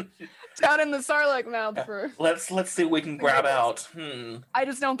down in the Sarlacc mouth for. Let's see what we can grab out. I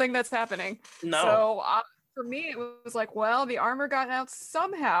just don't think that's happening. No. So for me, it was like, well, the armor got out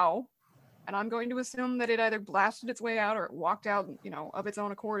somehow, and I'm going to assume that it either blasted its way out or it walked out, of its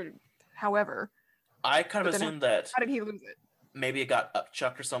own accord. However, I kind of assumed that. How did he lose it? Maybe it got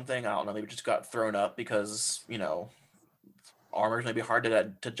upchucked or something. I don't know. Maybe it just got thrown up because, armor's maybe hard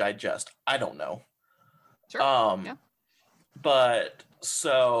to digest. I don't know. Sure. Yeah. But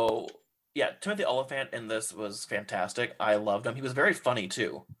so, yeah, Timothy Oliphant in this was fantastic. I loved him. He was very funny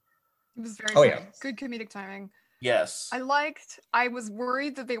too. It was very funny. Good comedic timing. Yes. I was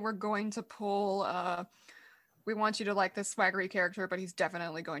worried that they were going to pull, we want you to like this swaggery character, but he's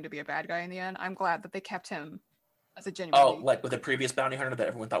definitely going to be a bad guy in the end. I'm glad that they kept him as a genuine. Oh, like with the previous bounty hunter that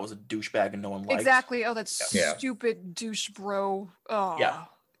everyone thought was a douchebag and no one liked. Exactly. Oh, that's stupid douche bro. Oh. Yeah.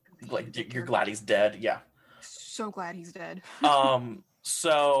 Like, you're glad he's dead. Yeah. So glad he's dead.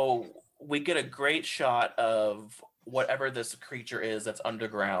 So we get a great shot of whatever this creature is that's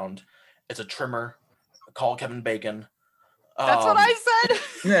underground. It's a trimmer. Call Kevin Bacon. That's what I said.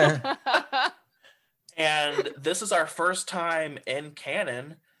 Yeah. And this is our first time in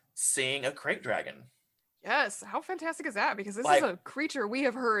canon seeing a crate dragon. Yes, how fantastic is that? Because this Like- is a creature we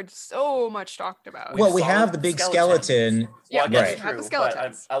have heard so much talked about. Well, we saw have the big skeleton. Yeah, Well, I guess right. we have the true, but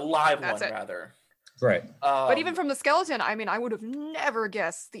skeletons. a live That's one it. rather. Right. But even from the skeleton, I mean, I would have never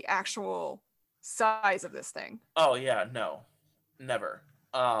guessed the actual size of this thing. Oh yeah, no, never.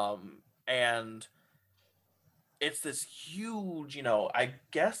 And it's this huge, I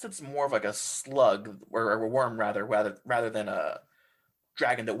guess it's more of like a slug or a worm rather than a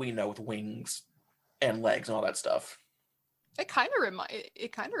dragon that we know with wings and legs and all that stuff. It kind of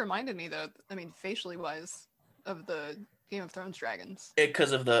reminded me though. I mean, facially wise, of the Game of Thrones dragons.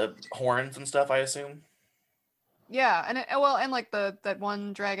 Because of the horns and stuff, I assume. Yeah, and like that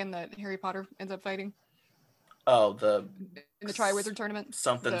one dragon that Harry Potter ends up fighting Oh, in the Triwizard Tournament.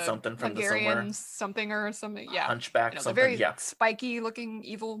 something The from the Hungarian somewhere. something or something. Yeah, Hunchback the something. very Yeah. spiky looking,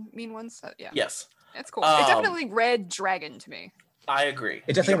 evil, mean ones. Yeah. Yes. It's cool. It definitely red dragon to me. I agree.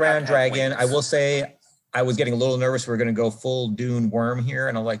 It definitely ran dragon. I will say I was getting a little nervous. We're going to go full Dune worm here,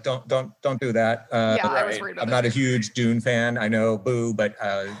 and I'm like, don't do that. Yeah, I was worried about I'm that not a too. huge Dune fan. I know, boo, but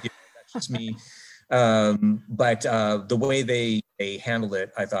that's just me. But the way they handled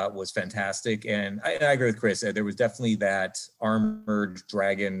it, I thought was fantastic, and I agree with Chris. There was definitely that armored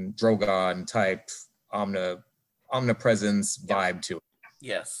dragon, Drogon type omnipresence vibe to it.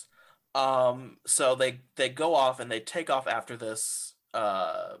 Yes. So they go off and they take off after this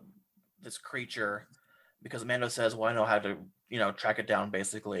this creature because Mando says, "Well, I know how to, track it down,"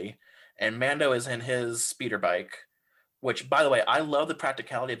 basically. And Mando is in his speeder bike, which, by the way, I love the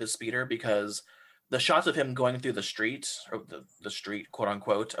practicality of his speeder because the shots of him going through the street, or the street, quote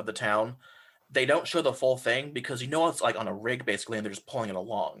unquote, of the town, they don't show the full thing because it's like on a rig basically, and they're just pulling it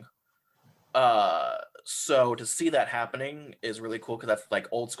along. So to see that happening is really cool because that's like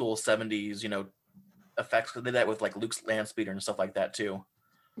old school 70s, effects. They did that with like Luke's land speeder and stuff like that too.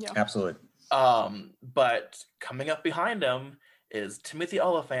 Yeah, absolutely. But coming up behind him is Timothy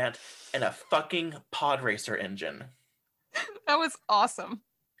Oliphant and a fucking pod racer engine. That was awesome.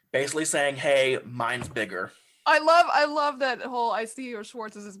 Basically saying, "Hey, mine's bigger." I love that whole "I see your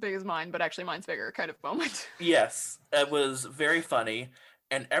Schwartz is as big as mine, but actually mine's bigger" kind of moment. Yes, it was very funny,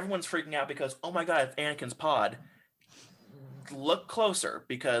 and everyone's freaking out because, oh my god, it's Anakin's pod. Look closer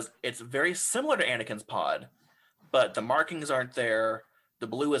because it's very similar to Anakin's pod, but the markings aren't there, the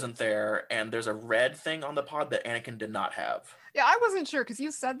blue isn't there, and there's a red thing on the pod that Anakin did not have. Yeah, I wasn't sure because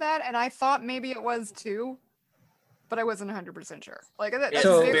you said that, and I thought maybe it was too, but I wasn't 100% sure. Like It's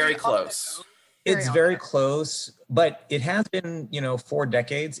So- very close. It's very close, but it has been, 4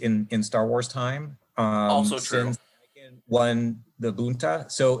 decades in Star Wars time. Also true. Since Anakin won the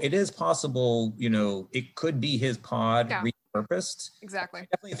Bunta. So it is possible, it could be his pod Yeah. repurposed. Exactly. I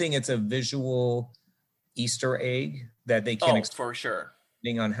definitely think it's a visual Easter egg that they can For sure.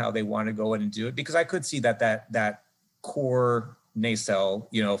 depending on how they want to go in and do it. Because I could see that core nacelle,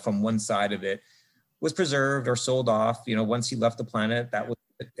 from one side of it was preserved or sold off, once he left the planet, that was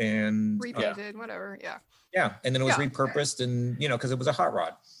it. And Repainted, whatever. Yeah. yeah, and then it was Yeah. repurposed and, because it was a hot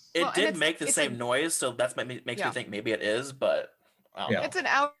rod. It Well, and did it's- make the it's same a- noise, so that's makes Yeah. me think maybe it is, but I don't know. It's an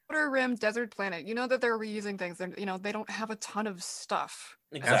outer rim desert planet. You know that they're reusing things. They don't have a ton of stuff.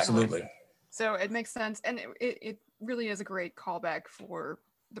 Exactly. Absolutely. So it makes sense, and it really is a great callback for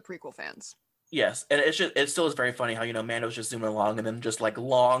the prequel fans. Yes, and it still is very funny how Mando's just zooming along, and then just like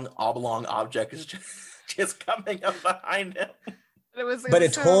long oblong object is just coming up behind him. But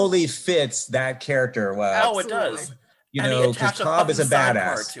it totally fits that character well. Oh, it does. And he because attached Cobb is a fucking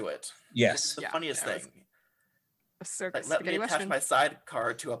sidecar badass. to it. Yes. It's the funniest that was thing. A circus. Like, let me attach my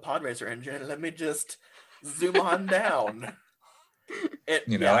sidecar to a pod racer engine and let me just zoom on down.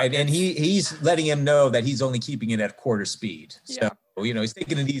 And he's letting him know that he's only keeping it at quarter speed. So, Yeah. He's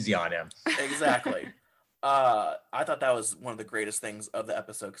taking it easy on him. Exactly. I thought that was one of the greatest things of the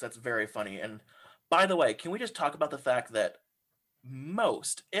episode because that's very funny. And by the way, can we just talk about the fact that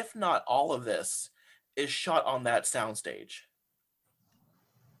most, if not all of this, is shot on that soundstage?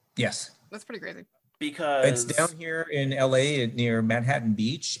 Yes. That's pretty crazy. Because It's down here in LA near Manhattan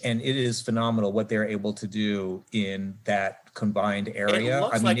Beach, and it is phenomenal what they're able to do in that combined area. it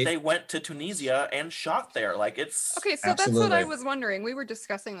looks like they went to Tunisia and shot there. Like it's Okay, so that's what I Absolutely. was wondering. We were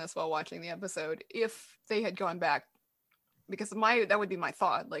discussing this while watching the episode. If they had gone back, because that would be my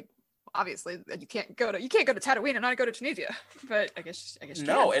thought. Like, obviously, you can't go to Tatooine and not go to Tunisia. But I guess you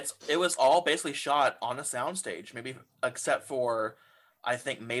No, can. it was all basically shot on a soundstage, maybe except for I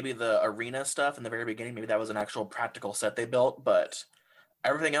think maybe the arena stuff in the very beginning. Maybe that was an actual practical set they built, but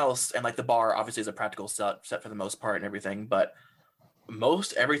everything else and like the bar obviously is a practical set for the most part and everything. But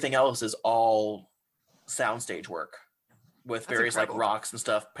everything else is all soundstage work. with various like rocks and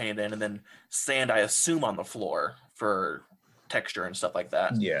stuff painted in, and then sand, I assume, on the floor for texture and stuff like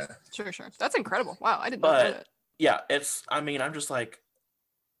that. Yeah. Sure. That's incredible. Wow, I didn't know that. Yeah, I'm just like,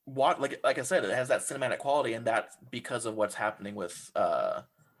 what, like I said, it has that cinematic quality, and that's because of what's happening with at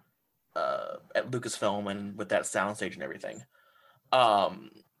Lucasfilm and with that soundstage and everything.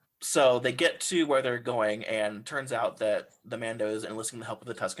 So they get to where they're going, and turns out that the Mando is enlisting the help of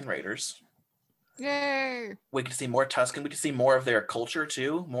the Tusken Raiders. Yay! We can see more Tusken. We can see more of their culture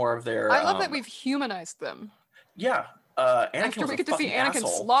too. More of their. I love that we've humanized them. Yeah. After we get to see Anakin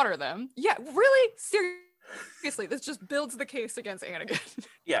slaughter them. Yeah, really? Seriously, this just builds the case against Anakin.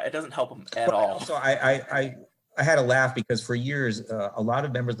 Yeah, it doesn't help him at all. So I had a laugh because for years, a lot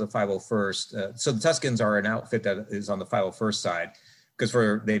of members of the 501st, so the Tuskens are an outfit that is on the 501st side,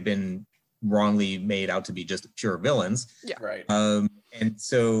 because they've been wrongly made out to be just pure villains. Yeah. Right. And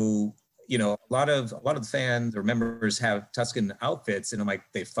so, you know, a lot of the fans or members have Tusken outfits, and I'm like,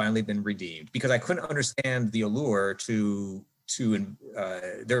 they've finally been redeemed, because I couldn't understand the allure to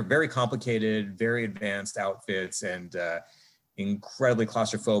they're very complicated, very advanced outfits, and incredibly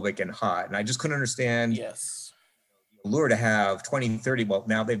claustrophobic and hot. And I just couldn't understand the allure to have 20, 30. Well,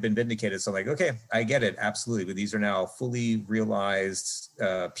 now they've been vindicated. So I'm like, okay, I get it. Absolutely. But these are now fully realized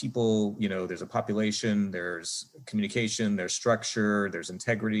people. You know, there's a population, there's communication, there's structure, there's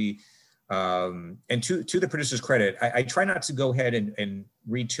integrity. And to the producer's credit, I try not to go ahead and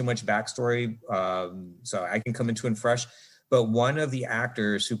read too much backstory, so I can come into it fresh. But one of the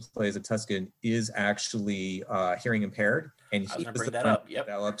actors who plays a Tusken is actually hearing impaired, and he was the one who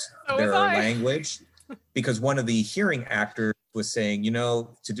developed their language, because one of the hearing actors was saying, you know,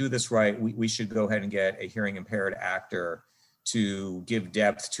 to do this right, we should go ahead and get a hearing impaired actor to give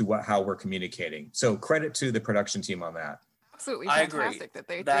depth to how we're communicating. So credit to the production team on that. Absolutely fantastic that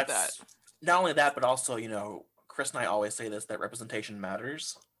they did that. Not only that, but also, you know, Chris and I always say this, that representation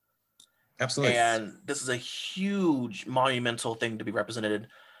matters. Absolutely. And this is a huge monumental thing to be represented,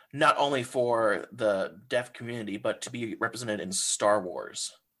 not only for the deaf community, but to be represented in Star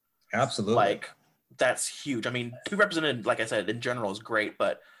Wars. Absolutely. Like, that's huge. I mean, to be represented, like I said, in general is great,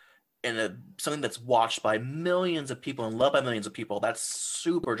 but in something that's watched by millions of people and loved by millions of people, that's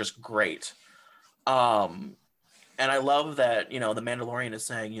super just great. And I love that, you know, the Mandalorian is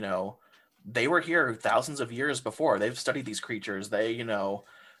saying, you know, they were here thousands of years before. They've studied these creatures. They, you know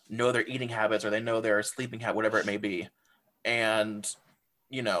their eating habits, or they know their sleeping habit, whatever it may be. And,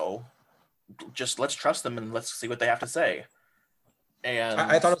 you know, just let's trust them and let's see what they have to say. And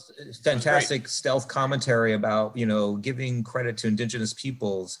I thought it was fantastic stealth commentary about, you know, giving credit to indigenous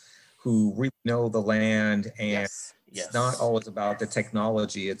peoples who really know the land. And it's not always about the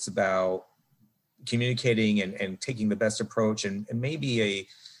technology. It's about communicating and taking the best approach, and maybe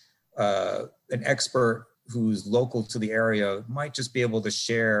an expert who's local to the area might just be able to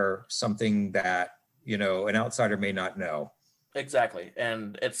share something that, you know, an outsider may not know. Exactly.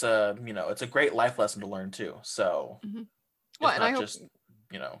 And it's a great life lesson to learn too. So well, and I hope, just,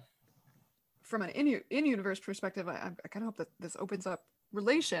 you know, from an in-universe perspective, I kind of hope that this opens up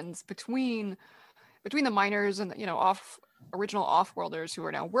relations between the miners and, you know, original off-worlders who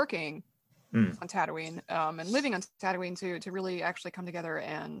are now working on Tatooine and living on Tatooine to really actually come together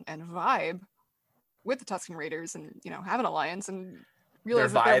and vibe with the Tusken Raiders, and, you know, have an alliance and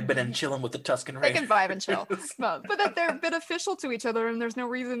realize they're vibing and chilling with the Tusken Raiders. They can vibe and chill, but that they're beneficial to each other, and there's no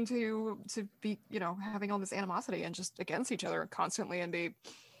reason to be, you know, having all this animosity and just against each other constantly and be,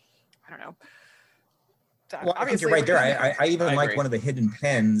 I don't know. Well, I think you're right there. I even like one of the hidden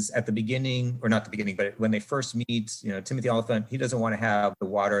pens at the beginning, or not the beginning, but when they first meet, you know, Timothy Oliphant, he doesn't want to have the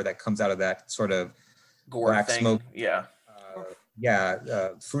water that comes out of that sort of black smoke.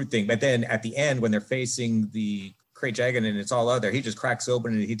 Fruit thing. But then at the end, when they're facing the Krayt Jargon and it's all out there, he just cracks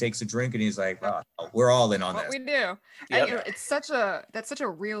open and he takes a drink and he's like, "Wow, we're all in on this." We do. Yep. And, you know, that's such a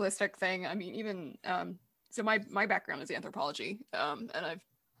realistic thing. I mean, even so, my background is anthropology, and I've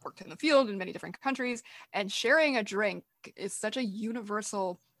worked in the field in many different countries, and sharing a drink is such a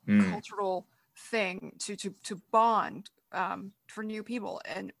universal cultural thing to bond for new people,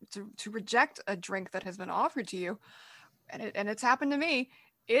 and to reject a drink that has been offered to you. And it's happened to me.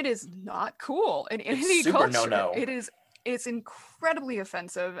 It is not cool in any culture. No. It's incredibly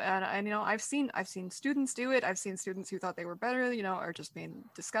offensive, and you know, I've seen students do it. I've seen students who thought they were better, you know, are just being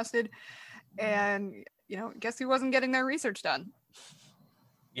disgusted, and, you know, guess who wasn't getting their research done?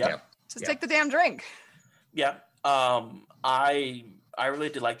 Just take the damn drink. I really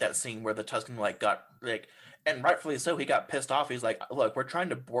did like that scene where the Tusken got and rightfully so, he got pissed off. He's like, "Look, we're trying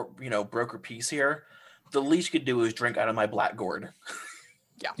to broker peace here. The least you could do is drink out of my black gourd."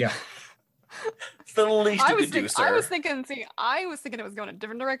 It's the least you could do, I sir. was thinking it was going a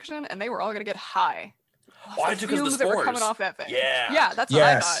different direction, and they were all going to get high. Why? Because of the Fumes that were spores. coming off that thing. Yeah. Yeah, that's what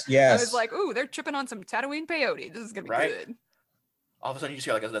I Yes, thought. yes. I was like, ooh, they're chipping on some Tatooine peyote. This is going to be Right? good. All of a sudden, you just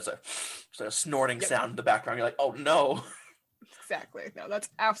hear like that's a snorting sound in the background. You're like, oh no. Exactly. No, that's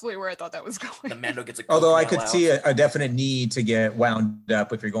absolutely where I thought that was going. The Mando gets a. Although I coconut could out. see a definite need to get wound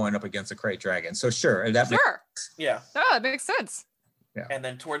up if you're going up against a crate dragon. So sure, that makes Sure. Yeah. No, that makes sense. And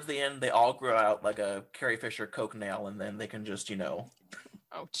then towards the end, they all grow out like a Carrie Fisher coke nail, and then they can just, Oh,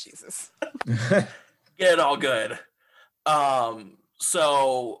 Jesus. get it all good.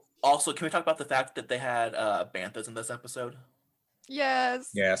 So also, can we talk about the fact that they had banthas in this episode?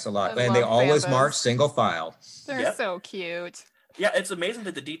 Yes. Yes, a lot. I And they love always banthas. march single file. They're Yep. so cute. Yeah, it's amazing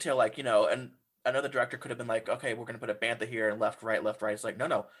that the detail, and another director could have been like, okay, we're gonna put a bantha here and left, right. It's like,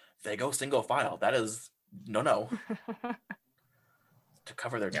 no, they go single file. That is no. To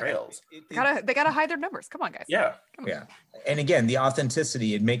cover their trails. They gotta hide their numbers. Come on, guys. Yeah. Come on. Yeah. And again, the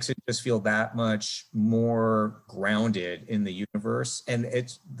authenticity, it makes it just feel that much more grounded in the universe. And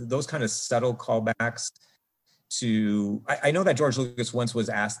it's those kind of subtle callbacks to, I know that George Lucas once was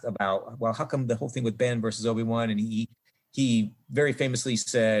asked about, well, how come the whole thing with Ben versus Obi-Wan? And he very famously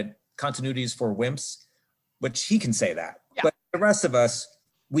said, continuities for wimps, which he can say that. Yeah. But the rest of us,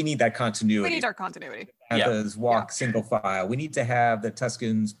 we need that continuity. We need our continuity. Panthers walk single file. We need to have the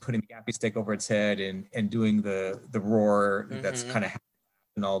Tuscans putting the gappy stick over its head and doing the roar that's kind of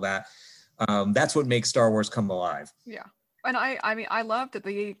and all that. That's what makes Star Wars come alive. Yeah. And I mean, I loved that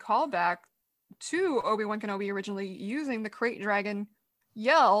the callback to Obi-Wan Kenobi originally using the crate dragon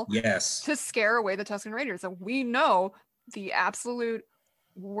yell Yes. to scare away the Tusken Raiders. So we know the absolute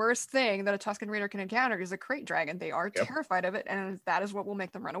worst thing that a Tusken Raider can encounter is a crate dragon. They are terrified of it, and that is what will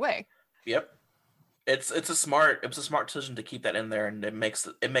make them run away. Yep. It was a smart decision to keep that in there, and it makes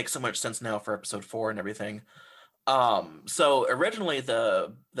so much sense now for episode 4 and everything. So originally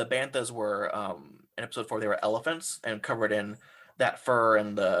the banthas were in episode 4 they were elephants and covered in that fur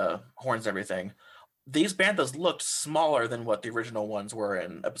and the horns and everything. These banthas looked smaller than what the original ones were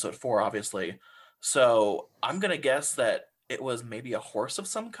in episode 4, obviously. So I'm gonna guess that it was maybe a horse of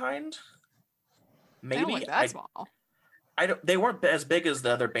some kind. They don't look that small. They weren't as big as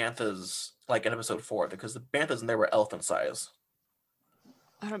the other banthas like in episode 4 because the banthas in there were elephant size.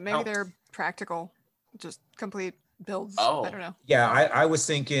 I don't know, maybe they're practical, just complete builds. Oh. I don't know. Yeah, I was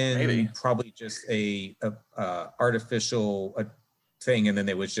thinking Maybe. probably just a artificial thing, and then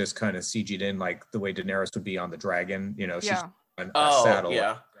they was just kind of CG'd in like the way Daenerys would be on the dragon. She's Yeah. on a saddle.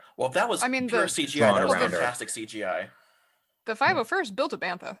 Yeah. Well, if that was I mean, pure the- CGI, Drawn that was around her. fantastic CGI. The 501st built a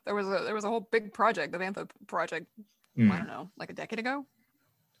bantha. There was a whole big project, the bantha project. I don't know, like a decade ago.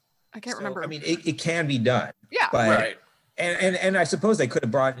 I can't remember. I mean, it can be done. Yeah. But, Right. And I suppose they could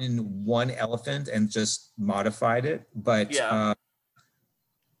have brought in one elephant and just modified it. But Yeah.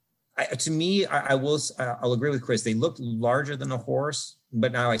 to me, I'll agree with Chris. They looked larger than a horse,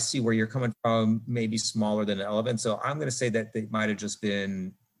 but now I see where you're coming from. Maybe smaller than an elephant. So I'm going to say that they might have just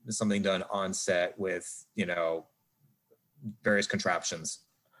been something done on set with various contraptions.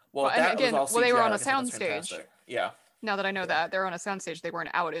 Well, and that again, was all they were CGI, on a like I said, that's soundstage. fantastic. Yeah. Now that I know that they're on a soundstage, they weren't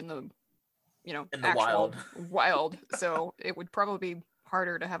out in the, In the actual wild. So it would probably be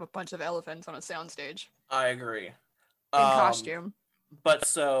harder to have a bunch of elephants on a soundstage I agree. in costume. But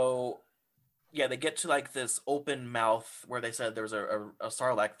so, yeah, they get to like this open mouth where they said there was a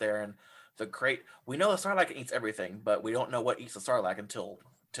Sarlacc there, and the crate. We know the Sarlacc eats everything, but we don't know what eats the Sarlacc until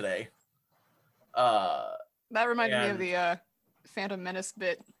today. That reminded me of and- the Phantom Menace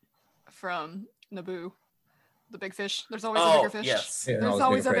bit from Naboo. The big fish. There's always a bigger fish. Yes. Yeah, There's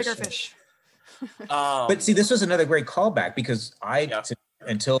always a bigger fish. But see, this was another great callback because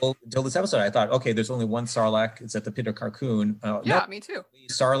until this episode, I thought, okay, there's only one Sarlacc. It's at the Pit of Carcoon. Yeah, me too.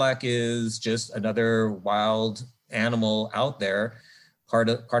 Sarlacc is just another wild animal out there, part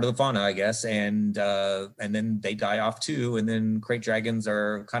of the fauna, I guess. And then they die off too. And then crate dragons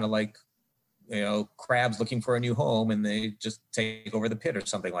are kind of like, crabs looking for a new home, and they just take over the pit or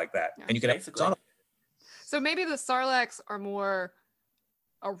something like that. Yeah. And you can have Basically. So maybe the Sarlaccs are more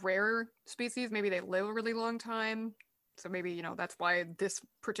a rare species. Maybe they live a really long time. So maybe, that's why this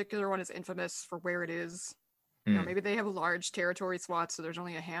particular one is infamous for where it is. Maybe they have large territory swaths, so there's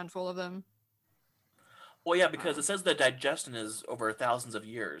only a handful of them. Well, yeah, because it says the digestion is over thousands of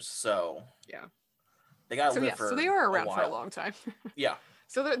years, so yeah, they gotta live for. So they are around a for a while. long time. Yeah.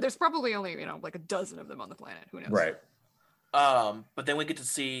 So there's probably only like a dozen of them on the planet. Who knows? Right. But then we get to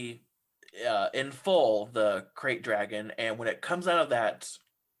see in full the crate dragon, and when it comes out of that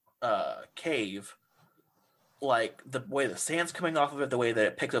cave, like the way the sand's coming off of it, the way that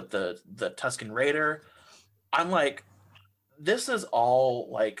it picks up the Tusken Raider. I'm like, this is all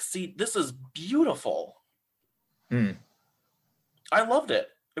like, see, this is beautiful. I loved it.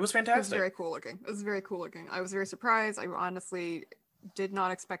 It was fantastic. It was very cool looking. It was very cool looking. I was very surprised. I honestly did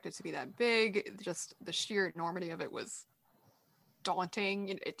not expect it to be that big. Just the sheer enormity of it was daunting.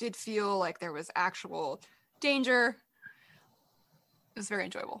 It did feel like there was actual danger. It was very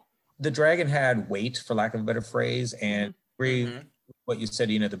enjoyable. The dragon had weight, for lack of a better phrase, and agree with what you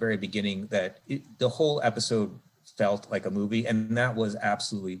said, at the very beginning, that the whole episode felt like a movie, and that was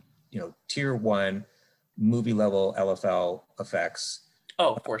absolutely, tier 1 movie level LFL effects.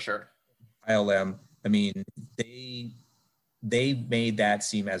 Oh, for sure. ILM. I mean, they made that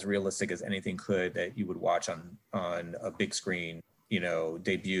seem as realistic as anything could that you would watch on a big screen,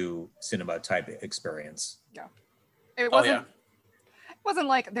 debut cinema type experience. Yeah. It wasn't. It wasn't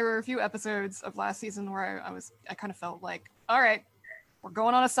like there were a few episodes of last season where I kind of felt like, all right, we're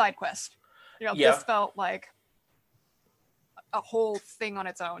going on a side quest. This felt like a whole thing on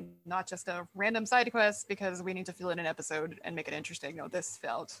its own, not just a random side quest because we need to fill in an episode and make it interesting. No, this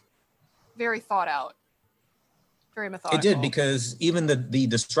felt very thought out, very methodical. It did, because even the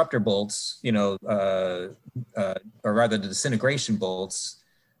disruptor bolts, or rather the disintegration bolts,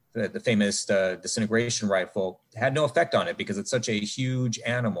 the famous disintegration rifle, had no effect on it because it's such a huge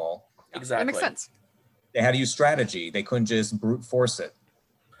animal. Exactly. It makes sense. They had to use strategy. They couldn't just brute force it.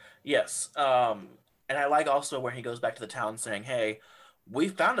 Yes. And I like also where he goes back to the town saying, hey, we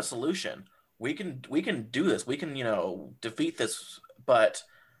found a solution. We can do this. We can, defeat this, but,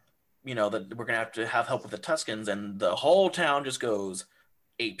 that we're going to have help with the Tuskens. And the whole town just goes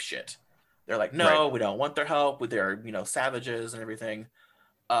ape shit. They're like, no, we don't want their help. They're, savages and everything.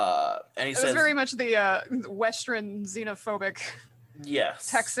 And he says, was very much the Western xenophobic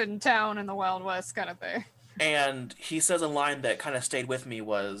Texan town in the Wild West kind of thing. And he says a line that kind of stayed with me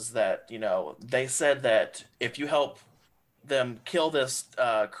was that, they said that if you help them kill this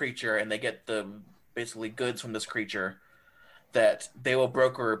creature and they get the basically goods from this creature, that they will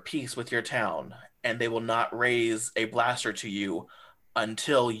broker peace with your town and they will not raise a blaster to you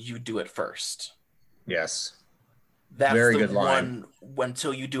until you do it first. Yes. That's very the good line. One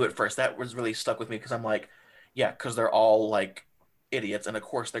until you do it first. That was really stuck with me because I'm like, yeah, because they're all like idiots, and of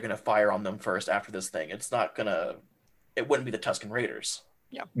course they're gonna fire on them first after this thing. It wouldn't be the Tusken Raiders.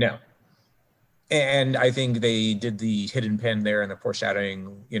 Yeah. No. And I think they did the hidden pen there in the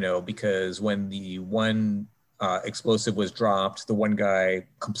foreshadowing, because when the one explosive was dropped, the one guy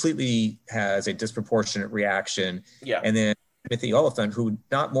completely has a disproportionate reaction. Yeah. And then Timothy Oliphant, who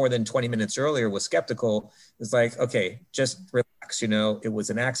not more than 20 minutes earlier was skeptical, is like, okay, just relax. It was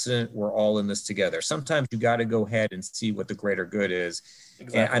an accident. We're all in this together. Sometimes you got to go ahead and see what the greater good is.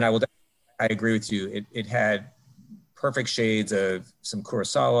 Exactly. And I agree with you. It had perfect shades of some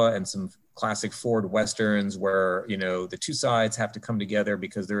Kurosawa and some classic Ford Westerns where, the two sides have to come together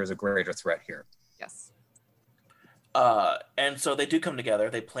because there is a greater threat here. Yes. And so they do come together.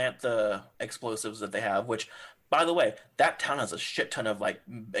 They plant the explosives that they have, which, by the way, that town has a shit ton of like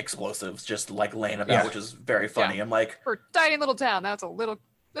explosives just like laying about, which is very funny. Yeah. I'm like, for a tiny little town, that's a little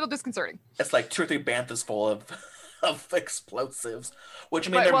disconcerting. It's like 2 or 3 banthas full of explosives, which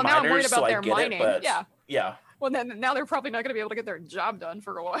I mean they're now I'm miners, worried about so their I get mining. it. But yeah. Well, then now they're probably not going to be able to get their job done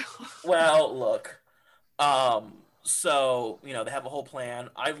for a while. Well, look, so they have a whole plan.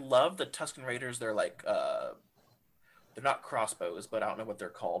 I love the Tusken Raiders. They're like they're not crossbows, but I don't know what they're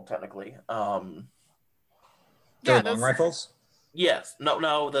called technically. Long rifles? Yes.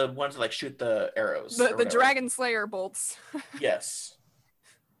 No, the ones that like shoot the arrows. The Dragon Slayer bolts. Yes.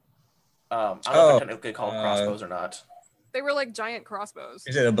 I don't know if they're technically called crossbows or not. They were like giant crossbows.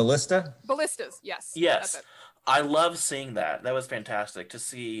 Is it a ballista? Ballistas, yes. Yes. That's it. I love seeing that. That was fantastic to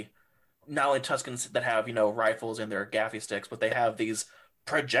see not only Tuskens that have, rifles in their gaffy sticks, but they have these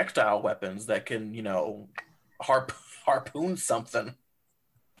projectile weapons that can, harpoon something.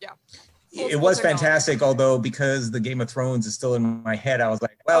 Yeah. It was fantastic, although because the Game of Thrones is still in my head, I was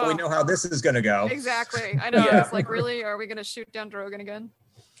like, well, we know how this is going to go. Exactly. I know. Yeah. It's like, really? Are we going to shoot down Drogon again?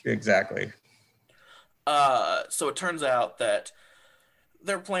 Exactly. So it turns out that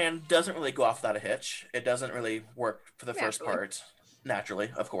their plan doesn't really go off without a hitch. It doesn't really work for the first part.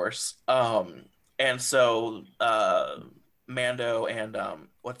 Naturally, of course. And so Mando and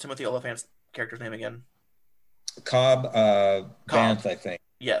what's Timothy Oliphant's character's name again? Cobb Vanth, I think.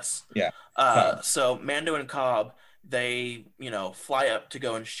 Yes. Yeah. So Mando and Cobb, they, fly up to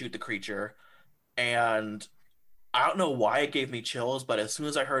go and shoot the creature. And I don't know why it gave me chills, but as soon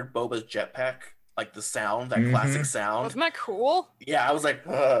as I heard Boba's jetpack, like the sound, that classic sound. Wasn't that cool? Yeah, I was like,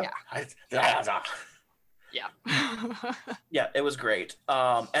 Yeah. Yeah, it was great.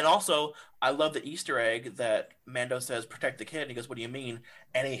 And also, I love the Easter egg that Mando says, protect the kid. And he goes, what do you mean?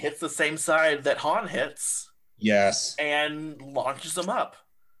 And he hits the same side that Han hits. Yes. And launches him up.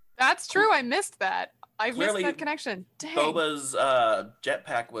 That's true. I missed that. I Clearly, missed that connection. Dang. Boba's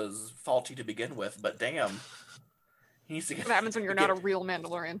jetpack was faulty to begin with, but damn. He needs to get, what happens when you're not a real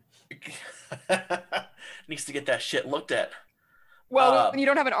Mandalorian? Needs to get that shit looked at. Well, you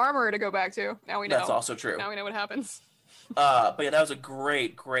don't have an armor to go back to. Now we know. That's also true. Now we know what happens. But yeah, that was a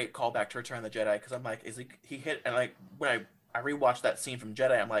great callback to Return of the Jedi, because I'm like, is he hit? And like when I rewatched that scene from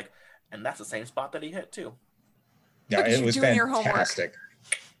Jedi, I'm like, and that's the same spot that he hit too. Yeah, it was fantastic.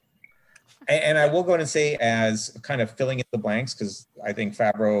 And I will go ahead and say, as kind of filling in the blanks, because I think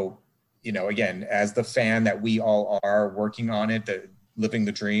Favreau, you know, again, as the fan that we all are working on it, living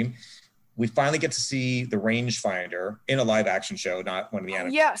the dream, we finally get to see the rangefinder in a live action show, not one of the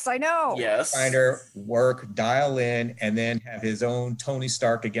animated. Yes, I know. Yes. Rangefinder work, dial in, and then have his own Tony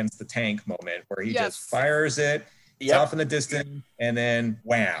Stark against the tank moment where he just fires it, it's off in the distance, and then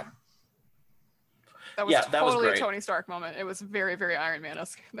wham. That was totally a Tony Stark moment. It was very, very Iron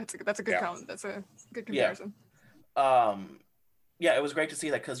Man-esque. That's a good comment. That's a good comparison. Yeah, it was great to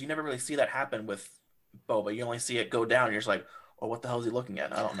see that, because you never really see that happen with Boba. You only see it go down, and you're just like, well, what the hell is he looking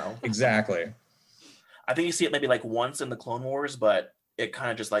at? I don't know. Exactly. I think you see it maybe like once in the Clone Wars, but it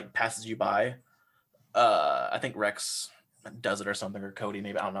kind of just like passes you by. I think Rex does it or something, or Cody,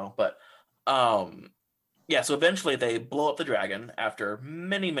 maybe, I don't know. But yeah, so eventually they blow up the dragon after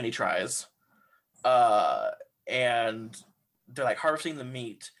many, many tries. And they're like harvesting the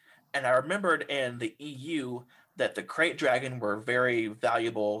meat. And I remembered in the EU that the crate dragon were very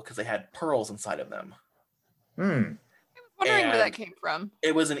valuable because they had pearls inside of them. Wondering where that came from.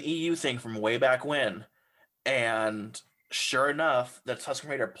 It was an EU thing from way back when. And sure enough, the Tusken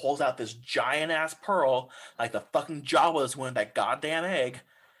Raider pulls out this giant ass pearl, like the fucking Jawas wanted that goddamn egg.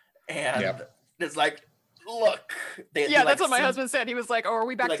 And it's like, look. That's what my husband said. He was like, oh, are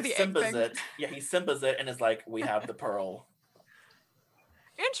we back to the egg thing? Yeah, he Simba's it and is like, we have the pearl.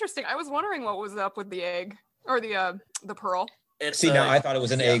 Interesting. I was wondering what was up with the egg or the pearl. Now I thought it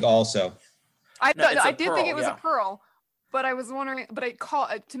was an egg also. I did think it was a pearl. But I was wondering, but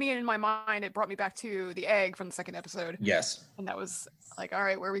to me, in my mind, it brought me back to the egg from the second episode. Yes. And that was like, all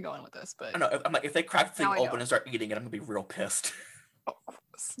right, where are we going with this? But I don't know. I'm like, if they crack the thing open and start eating it, I'm gonna be real pissed. Of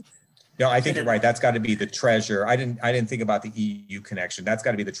course. No, I think you're right. That's got to be the treasure. I didn't think about the EU connection. That's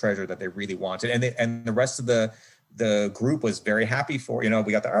got to be the treasure that they really wanted. And the rest of the group was very happy for, we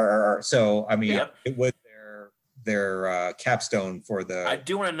got the so I mean, it was their capstone for the. I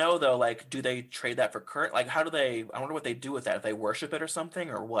do want to know though, like, do they trade that for current? Like, how do they? I wonder what they do with that. If they worship it or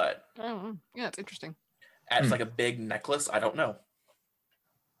something, or what? I don't know. Yeah, it's interesting. As like a big necklace. I don't know.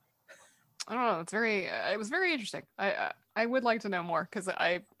 I don't know. It was very interesting. I would like to know more, because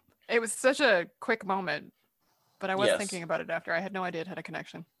it was such a quick moment, but I was thinking about it after. I had no idea it had a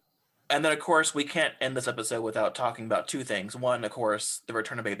connection. And then, of course, we can't end this episode without talking about two things. One, of course, the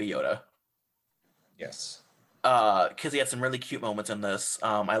return of Baby Yoda. Yes. Because he had some really cute moments in this.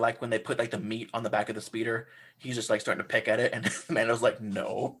 I like when they put like the meat on the back of the speeder. He's just like starting to pick at it, and Mando's like,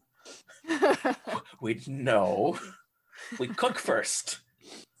 "No, we cook first."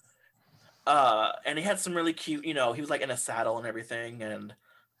 And he had some really cute. He was like in a saddle and everything, and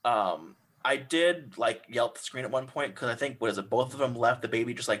I did like yell at the screen at one point, because I think both of them left the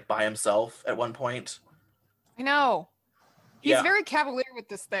baby just like by himself at one point. I know. He's very cavalier with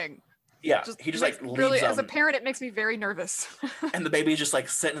this thing. Yeah, he just like really, leaves as a parent, it makes me very nervous. And the baby's just like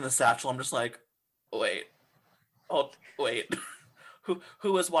sitting in the satchel. I'm just like, wait,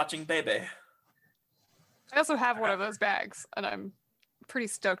 who is watching baby? I also have one of those bags, and I'm pretty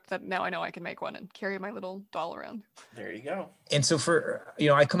stoked that now I know I can make one and carry my little doll around. There you go. And so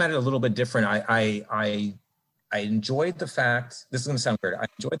I come at it a little bit different. I enjoyed the fact. This is going to sound weird. I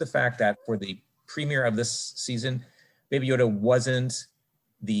enjoyed the fact that for the premiere of this season, Baby Yoda wasn't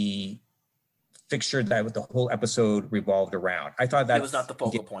the fixture that the whole episode revolved around. I thought that it was not the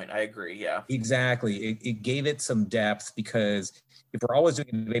focal point. I agree. Yeah, exactly. It gave it some depth, because if we're always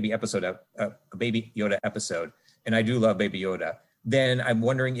doing a Baby Yoda episode, and I do love Baby Yoda, then I'm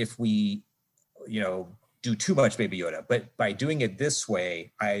wondering if we, do too much Baby Yoda. But by doing it this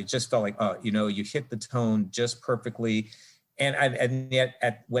way, I just felt like, you hit the tone just perfectly. And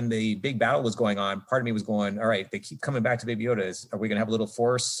yet, when the big battle was going on, part of me was going, all right, they keep coming back to Baby Yoda. Are we going to have a little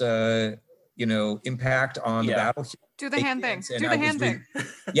Force, impact on the battle? Do the hand thing. Do the hand thing.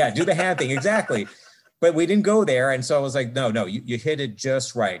 Yeah, do the hand thing. Exactly. But we didn't go there. And so I was like, no, you hit it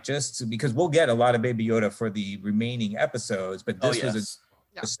just right. Because we'll get a lot of Baby Yoda for the remaining episodes. But this was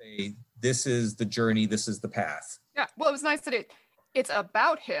to say this is the journey, this is the path. Yeah, well, it was nice that it's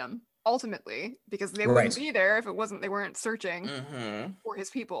about him ultimately, because they wouldn't be there if they weren't searching for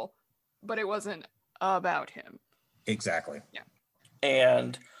his people, but it wasn't about him. Exactly. Yeah.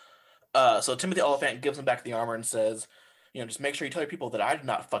 And so Timothy Oliphant gives him back the armor and says, just make sure you tell your people that I did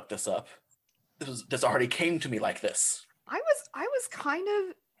not fuck this up. This already came to me like this. I was kind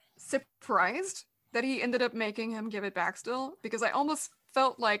of surprised that he ended up making him give it back still, because I almost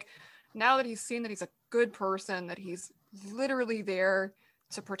felt like now that he's seen that he's a good person, that he's literally there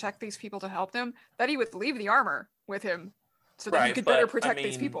to protect these people, to help them, that he would leave the armor with him so that he could better protect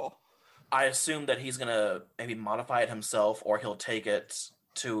these people. I assume that he's gonna maybe modify it himself, or he'll take it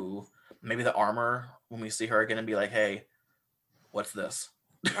to maybe the armor when we see her again and be like, hey, what's this?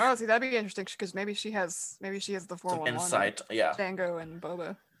 Oh, see, that'd be interesting, because maybe she has the 411 insight. Yeah, Django and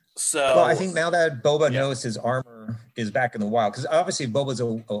Boba. So well, I think now that Boba knows his armor is back in the wild, because obviously Boba's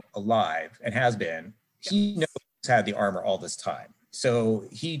alive and has been, he knows he's had the armor all this time. So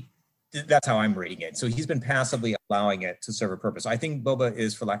that's how I'm reading it. So he's been passively allowing it to serve a purpose. I think Boba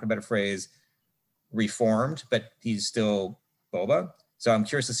is, for lack of a better phrase, reformed, but he's still Boba. So I'm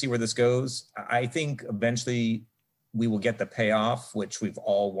curious to see where this goes. I think eventually we will get the payoff, which we've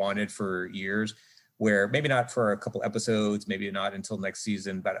all wanted for years, where maybe not for a couple episodes, maybe not until next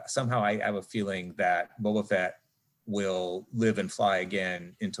season, but somehow I have a feeling that Boba Fett will live and fly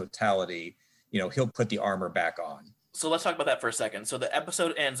again in totality. He'll put the armor back on. So let's talk about that for a second. So the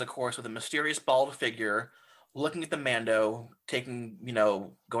episode ends, of course, with a mysterious bald figure looking at the Mando,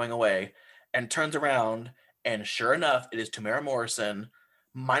 going away, and turns around, and sure enough, it is Tamara Morrison,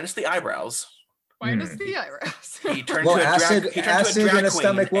 minus the eyebrows. Minus the eyebrows. He turned to a acid, drag, he turned acid to a drag in a queen,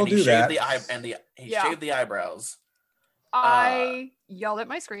 stomach will and he do shaved that. He shaved the eyebrows. I yelled at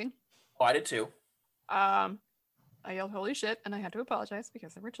my screen. Oh, I did too. I yelled holy shit, and I had to apologize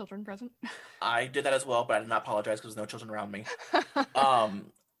because there were children present. I did that as well, but I did not apologize because there were no children around me.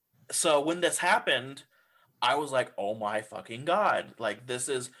 So when this happened, I was like, oh my fucking God. Like, this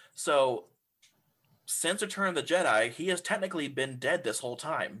is... So, since Return of the Jedi, he has technically been dead this whole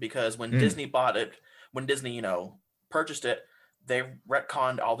time, because when Disney bought it, when Disney, purchased it, they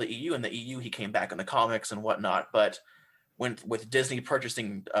retconned all the EU. In the EU, he came back in the comics and whatnot. But with Disney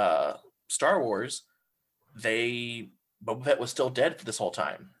purchasing Star Wars... Boba Fett was still dead for this whole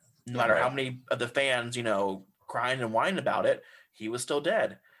time. No matter how many of the fans, crying and whining about it, he was still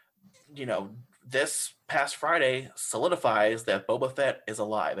dead. This past Friday solidifies that Boba Fett is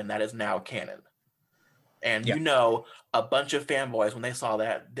alive, and that is now canon. And a bunch of fanboys, when they saw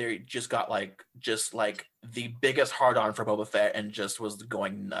that, they just got just the biggest hard-on for Boba Fett and just was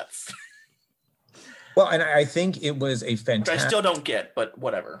going nuts. Well, and I think it was a fantastic... Which I still don't get, but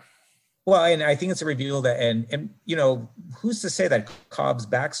whatever. Well, and I think it's a reveal that, and who's to say that Cobb's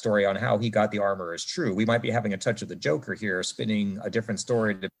backstory on how he got the armor is true? We might be having a touch of the Joker here, spinning a different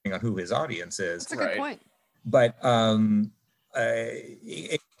story depending on who his audience is. That's a good point. But and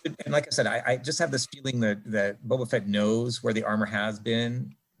like I said, I just have this feeling that Boba Fett knows where the armor has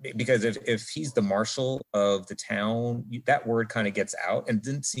been, because if he's the marshal of the town, that word kind of gets out, and it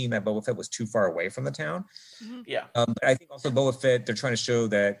didn't seem that Boba Fett was too far away from the town. Yeah. But I think also Boba Fett, they're trying to show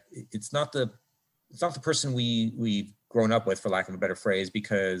that it's not the person we've grown up with, for lack of a better phrase,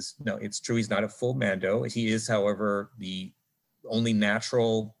 because it's true, he's not a full Mando. He is, however, the only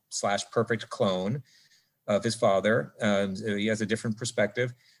natural / perfect clone of his father. He has a different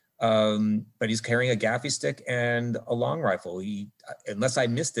perspective. But he's carrying a gaffy stick and a long rifle. Unless I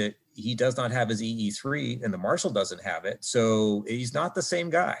missed it, he does not have his EE3, and the Marshal doesn't have it. So he's not the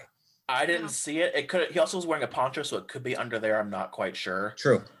same guy. I didn't see it. He also was wearing a poncho, so it could be under there. I'm not quite sure.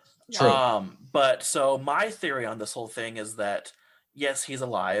 True. But so my theory on this whole thing is that, yes, he's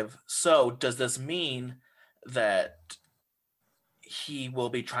alive. So does this mean that he will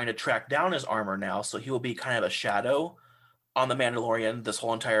be trying to track down his armor now? So he will be kind of a shadow on the Mandalorian this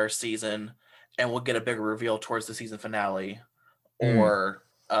whole entire season, and we'll get a bigger reveal towards the season finale or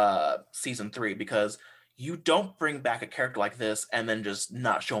season 3, because you don't bring back a character like this and then just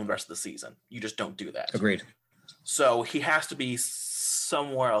not show him the rest of the season. You just don't do that. Agreed. So he has to be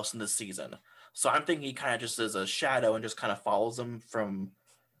somewhere else in the season. So I'm thinking he kind of just is a shadow and just kind of follows him from,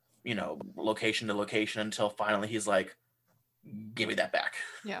 location to location until finally he's like, give me that back.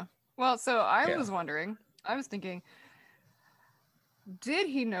 Yeah. Well, so I was wondering, I was thinking, did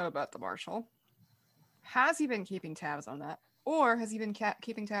he know about the Marshal? Has he been keeping tabs on that? Or has he been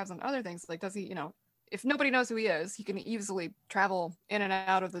keeping tabs on other things? Like, does he, if nobody knows who he is, he can easily travel in and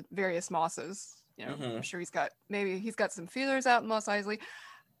out of the various Mosses. I'm sure he's got some feelers out in Mos Eisley.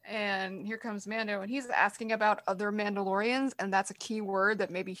 and here comes Mando, and he's asking about other Mandalorians, and that's a key word that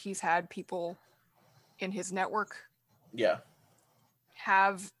maybe he's had people in his network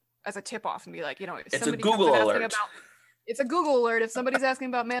have as a tip off and be like, you know, if it's a somebody Google alert. It's a Google alert. If somebody's asking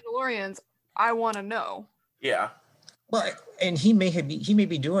about Mandalorians, I want to know. Yeah. Well, and he may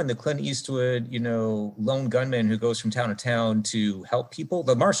be doing the Clint Eastwood, you know, lone gunman who goes from town to town to help people.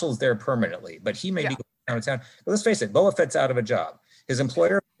 The marshal's there permanently, but he may be going town to town. But let's face it, Boba Fett's out of a job. His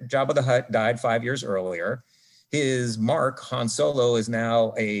employer, Jabba the Hutt, died 5 years earlier. His Mark, Han Solo, is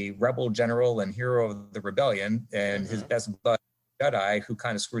now a rebel general and hero of the rebellion, and his best bud, Jedi, who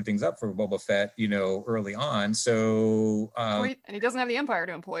kind of screwed things up for Boba Fett, you know, early on. So, and he doesn't have the Empire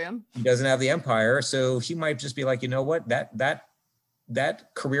to employ him. He doesn't have the Empire, so he might just be like, you know what,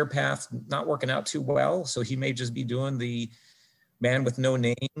 that career path not working out too well. So he may just be doing the man with no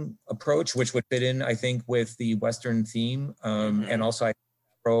name approach, which would fit in, I think, with the Western theme, and also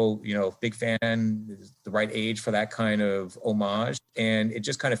you know, big fan, the right age for that kind of homage, and it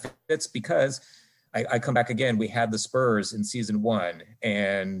just kind of fits because. I come back again. We had the Spurs in season 1,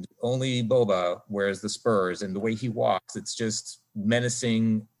 and only Boba wears the Spurs, and the way he walks, it's just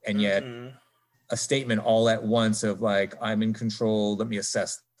menacing and yet a statement all at once of like, I'm in control. Let me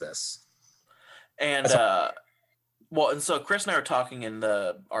assess this. And and so Chris and I were talking in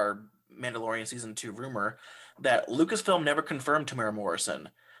our Mandalorian season 2 rumor that Lucasfilm never confirmed Tamara Morrison,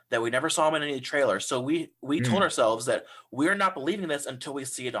 that we never saw him in any trailer. So we told ourselves that we're not believing this until we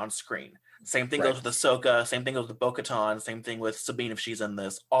see it on screen. Same thing goes with Ahsoka, same thing goes with Bo-Katan, same thing with Sabine if she's in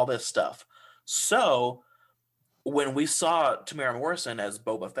this, all this stuff. So when we saw Tamara Morrison as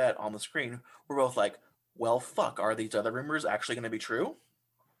Boba Fett on the screen, we're both like, well, fuck, are these other rumors actually going to be true?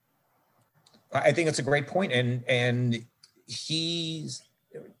 I think it's a great point. And the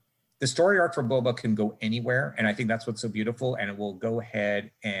story arc for Boba can go anywhere. And I think that's what's so beautiful. And it will go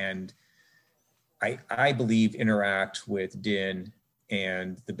ahead and I believe interact with Din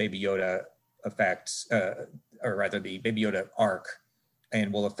and the Baby Yoda effects, or rather the Baby Yoda arc,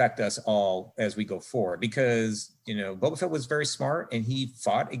 and will affect us all as we go forward. Because, you know, Boba Fett was very smart, and he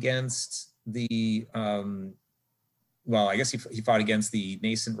fought against the, I guess he fought against the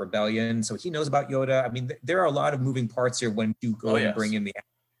nascent rebellion, so he knows about Yoda. I mean, there are a lot of moving parts here when you go and bring in the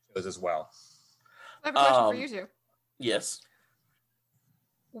shows as well. I have a question for you two. Yes.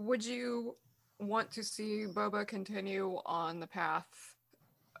 Would you want to see Boba continue on the path,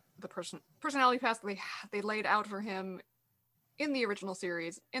 the personality path they laid out for him in the original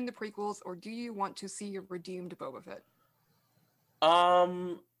series, in the prequels, or do you want to see a redeemed Boba Fett?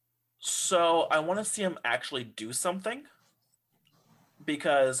 So I want to see him actually do something,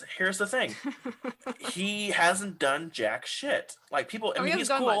 because here's the thing. He hasn't done jack shit. Like, people, I mean, he's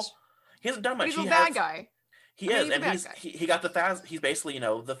cool. Much. He hasn't done much. He's a bad guy. He is, and he got the he's basically, you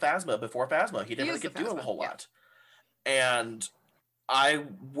know, the Phasma before Phasma. He didn't really get to do a whole lot. And I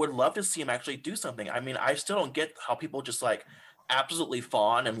would love to see him actually do something. I mean, I still don't get how people just like absolutely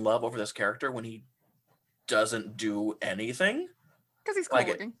fawn and love over this character when he doesn't do anything. Because he's cool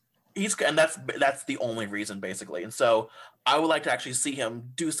looking. And that's the only reason, basically. And so I would like to actually see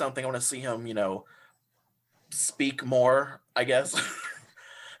him do something. I want to see him, you know, speak more, I guess.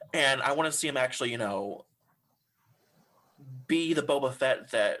 And I want to see him actually, you know, be the Boba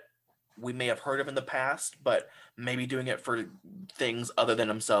Fett that we may have heard of in the past, but maybe doing it for things other than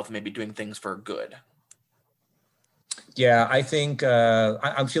himself, maybe doing things for good. Yeah, I think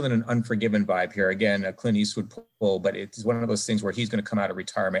I'm feeling an Unforgiven vibe here. Again, a Clint Eastwood pull, but it's one of those things where he's going to come out of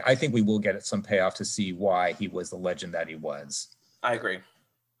retirement. I think we will get some payoff to see why he was the legend that he was. I agree.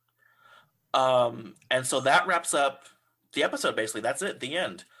 And so that wraps up the episode, basically. That's it, the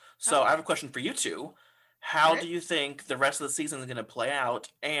end. So I have a question for you two. How do you think the rest of the season is going to play out,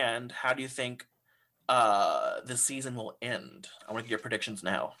 and how do you think the season will end? I want to get your predictions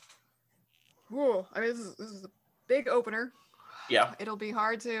now. Whoa, I mean, this is a big opener. Yeah, it'll be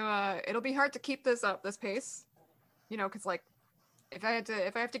hard to keep this up, this pace. You know, because like, if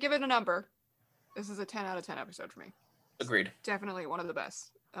I have to give it a number, this is a 10 out of 10 episode for me. Agreed. Definitely one of the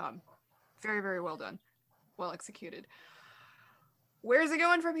best. Very, very well done, well executed. Where's it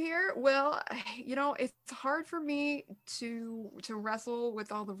going from here? Well, you know, it's hard for me to wrestle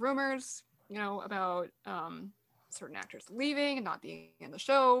with all the rumors, you know, about certain actors leaving and not being in the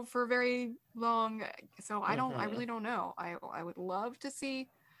show for very long. So I really don't know. I would love to see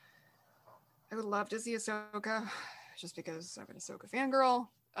Ahsoka, just because I'm an Ahsoka fangirl.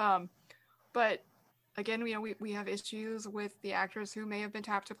 But again, you know, we have issues with the actors who may have been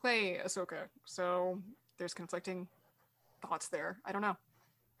tapped to play Ahsoka. So there's conflicting thoughts there. I don't know.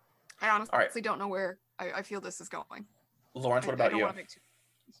 I honestly don't know where I feel this is going. Lawrence, what about you?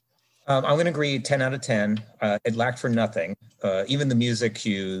 I'm going to agree 10 out of 10. It lacked for nothing. Even the music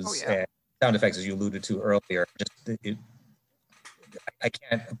cues and sound effects, as you alluded to earlier, I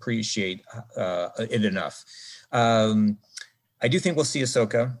can't appreciate it enough. I do think we'll see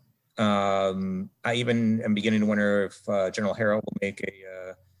Ahsoka. I even am beginning to wonder if General Hera will make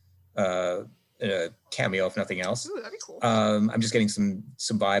a cameo, if nothing else. Ooh, that'd be cool. I'm just getting some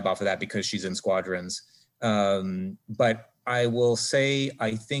vibe off of that because she's in Squadrons. But I will say,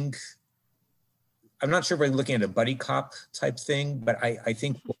 I think, I'm not sure if we're looking at a buddy cop type thing, but I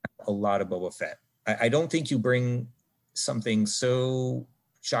think we'll have a lot of Boba Fett. I don't think you bring something so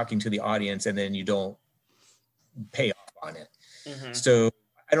shocking to the audience and then you don't pay off on it. Mm-hmm. So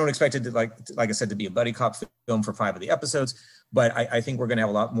I don't expect it to, like I said, to be a buddy cop film for 5 of the episodes, but I think we're going to have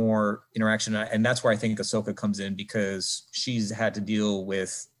a lot more interaction. And that's where I think Ahsoka comes in, because she's had to deal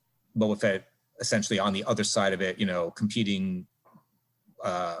with Boba Fett essentially on the other side of it, competing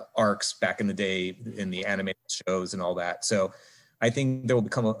arcs back in the day in the animated shows and all that. So I think there will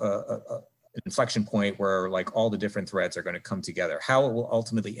become an inflection point where like all the different threads are going to come together. How it will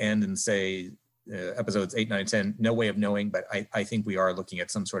ultimately end in, say, episodes 8, 9, 10, no way of knowing, but I think we are looking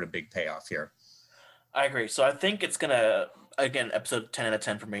at some sort of big payoff here. I agree. So I think it's going to, again, episode 10 out of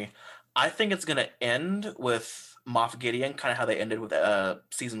 10 for me. I think it's going to end with Moff Gideon, kind of how they ended with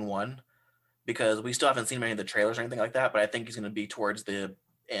season 1, because we still haven't seen many of the trailers or anything like that, but I think he's going to be towards the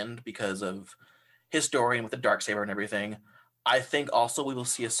end because of his story and with the Darksaber and everything. I think also we will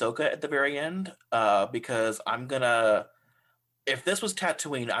see Ahsoka at the very end, because if this was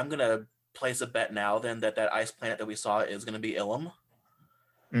Tatooine, I'm going to place a bet now then that ice planet that we saw is going to be Ilum.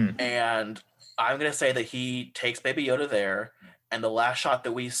 And I'm going to say that he takes Baby Yoda there, and the last shot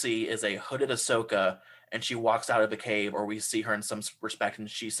that we see is a hooded Ahsoka, and she walks out of the cave, or we see her in some respect, and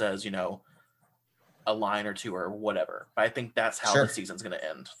she says, a line or two or whatever. But I think that's how the season's going to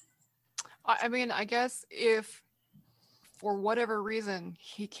end. I mean, I guess if for whatever reason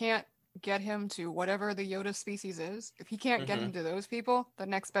he can't get him to whatever the Yoda species is, if he can't get him to those people, the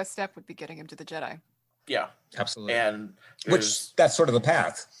next best step would be getting him to the Jedi. Yeah, absolutely. And which that's sort of the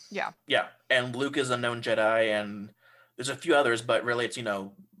path. Yeah. And Luke is a known Jedi, and there's a few others, but really it's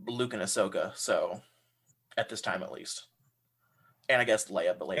Luke and Ahsoka. So at this time, at least. And I guess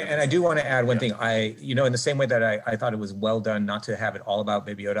Leia, but later. And I do want to add one thing. In the same way that I thought it was well done not to have it all about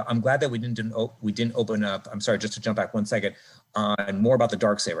Baby Yoda, I'm glad that we didn't open up. I'm sorry, just to jump back 1 second on more about the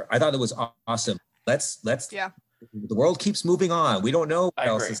Darksaber. I thought it was awesome. Let's the world keeps moving on. We don't know what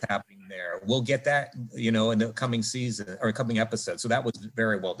else is happening there. We'll get that, in the coming season or coming episode. So that was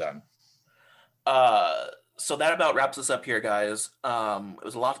very well done. So that about wraps us up here, guys. It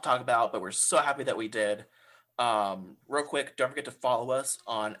was a lot to talk about, but we're so happy that we did. Real quick, don't forget to follow us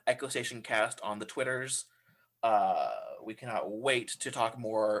on Echo Station Cast on the Twitters. We cannot wait to talk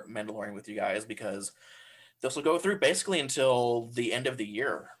more Mandalorian with you guys, because this will go through basically until the end of the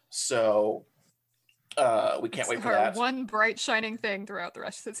year. So we can't wait for that. One bright shining thing throughout the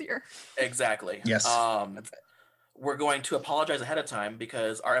rest of this year. Exactly. Yes. We're going to apologize ahead of time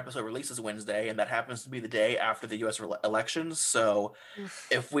because our episode releases Wednesday, and that happens to be the day after the U.S. elections. So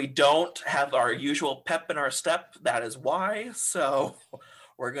if we don't have our usual pep in our step, that is why. So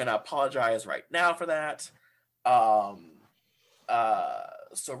we're going to apologize right now for that. So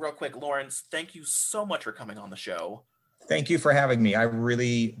real quick, Lawrence, thank you so much for coming on the show. Thank you for having me. I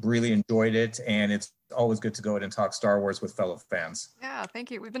really, really enjoyed it, and it's always good to go ahead and talk Star Wars with fellow fans. Yeah, thank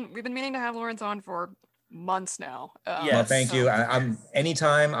you. We've been meaning to have Lawrence on for months now. Well, thank you. I'm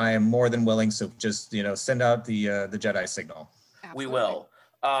anytime. I am more than willing. So just send out the Jedi signal. Absolutely. We will.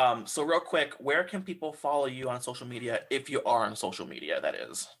 So real quick, where can people follow you on social media, if you are on social media? That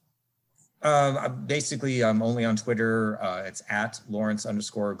is. Basically, I'm only on Twitter. It's at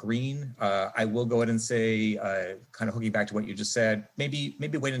Lawrence_Green. I will go ahead and say, kind of hooking back to what you just said, maybe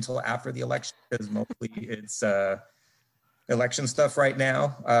wait until after the election, because mostly it's election stuff right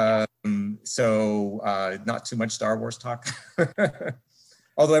now. So not too much Star Wars talk.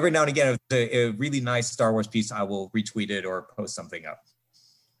 Although every now and again, if it's a really nice Star Wars piece, I will retweet it or post something up.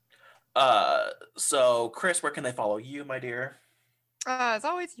 So Chris, where can they follow you, my dear? As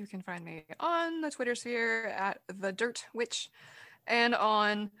always, you can find me on the Twitter sphere at The Dirt Witch, and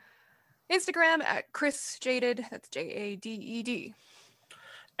on Instagram at Chris Jaded. That's Jaded.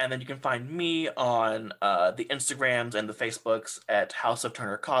 And then you can find me on the Instagrams and the Facebooks at House of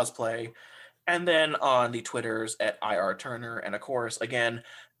Turner Cosplay, and then on the Twitters at IR Turner, and of course, again,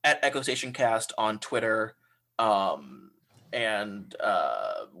 at Echo Station Cast on Twitter. And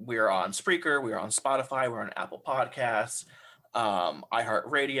we're on Spreaker, we're on Spotify, we're on Apple Podcasts,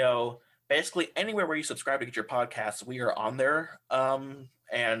 iHeartRadio, basically anywhere where you subscribe to get your podcasts, we are on there.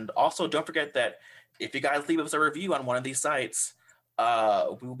 And also, don't forget that if you guys leave us a review on one of these sites,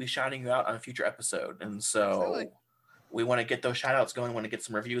 we will be shouting you out on a future episode. And so we want to get those shout outs going, want to get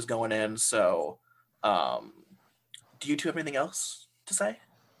some reviews going in. So do you two have anything else to say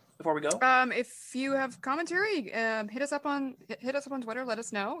before we go? If you have commentary, hit us up on Twitter. Let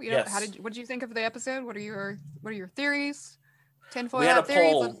us know. You know, what did you think of the episode? What are your theories? Tinfoil hat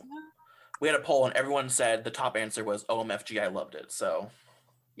theories. Let us know. We had a poll, and everyone said the top answer was OMFG. I loved it. So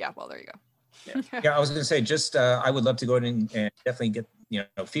yeah, well, there you go. Yeah, I was going to say, just I would love to go in and definitely get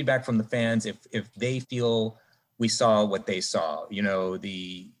feedback from the fans if they feel we saw what they saw. You know,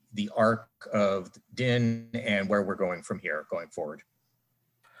 the arc of Din and where we're going from here going forward.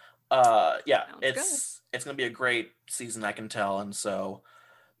 Yeah, it's going to be a great season, I can tell, and so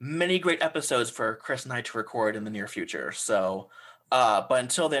many great episodes for Chris and I to record in the near future. So, but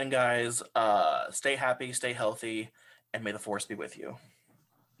until then, guys, stay happy, stay healthy, and may the Force be with you.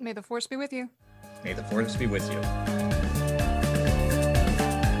 May the Force be with you. May the Force be with you.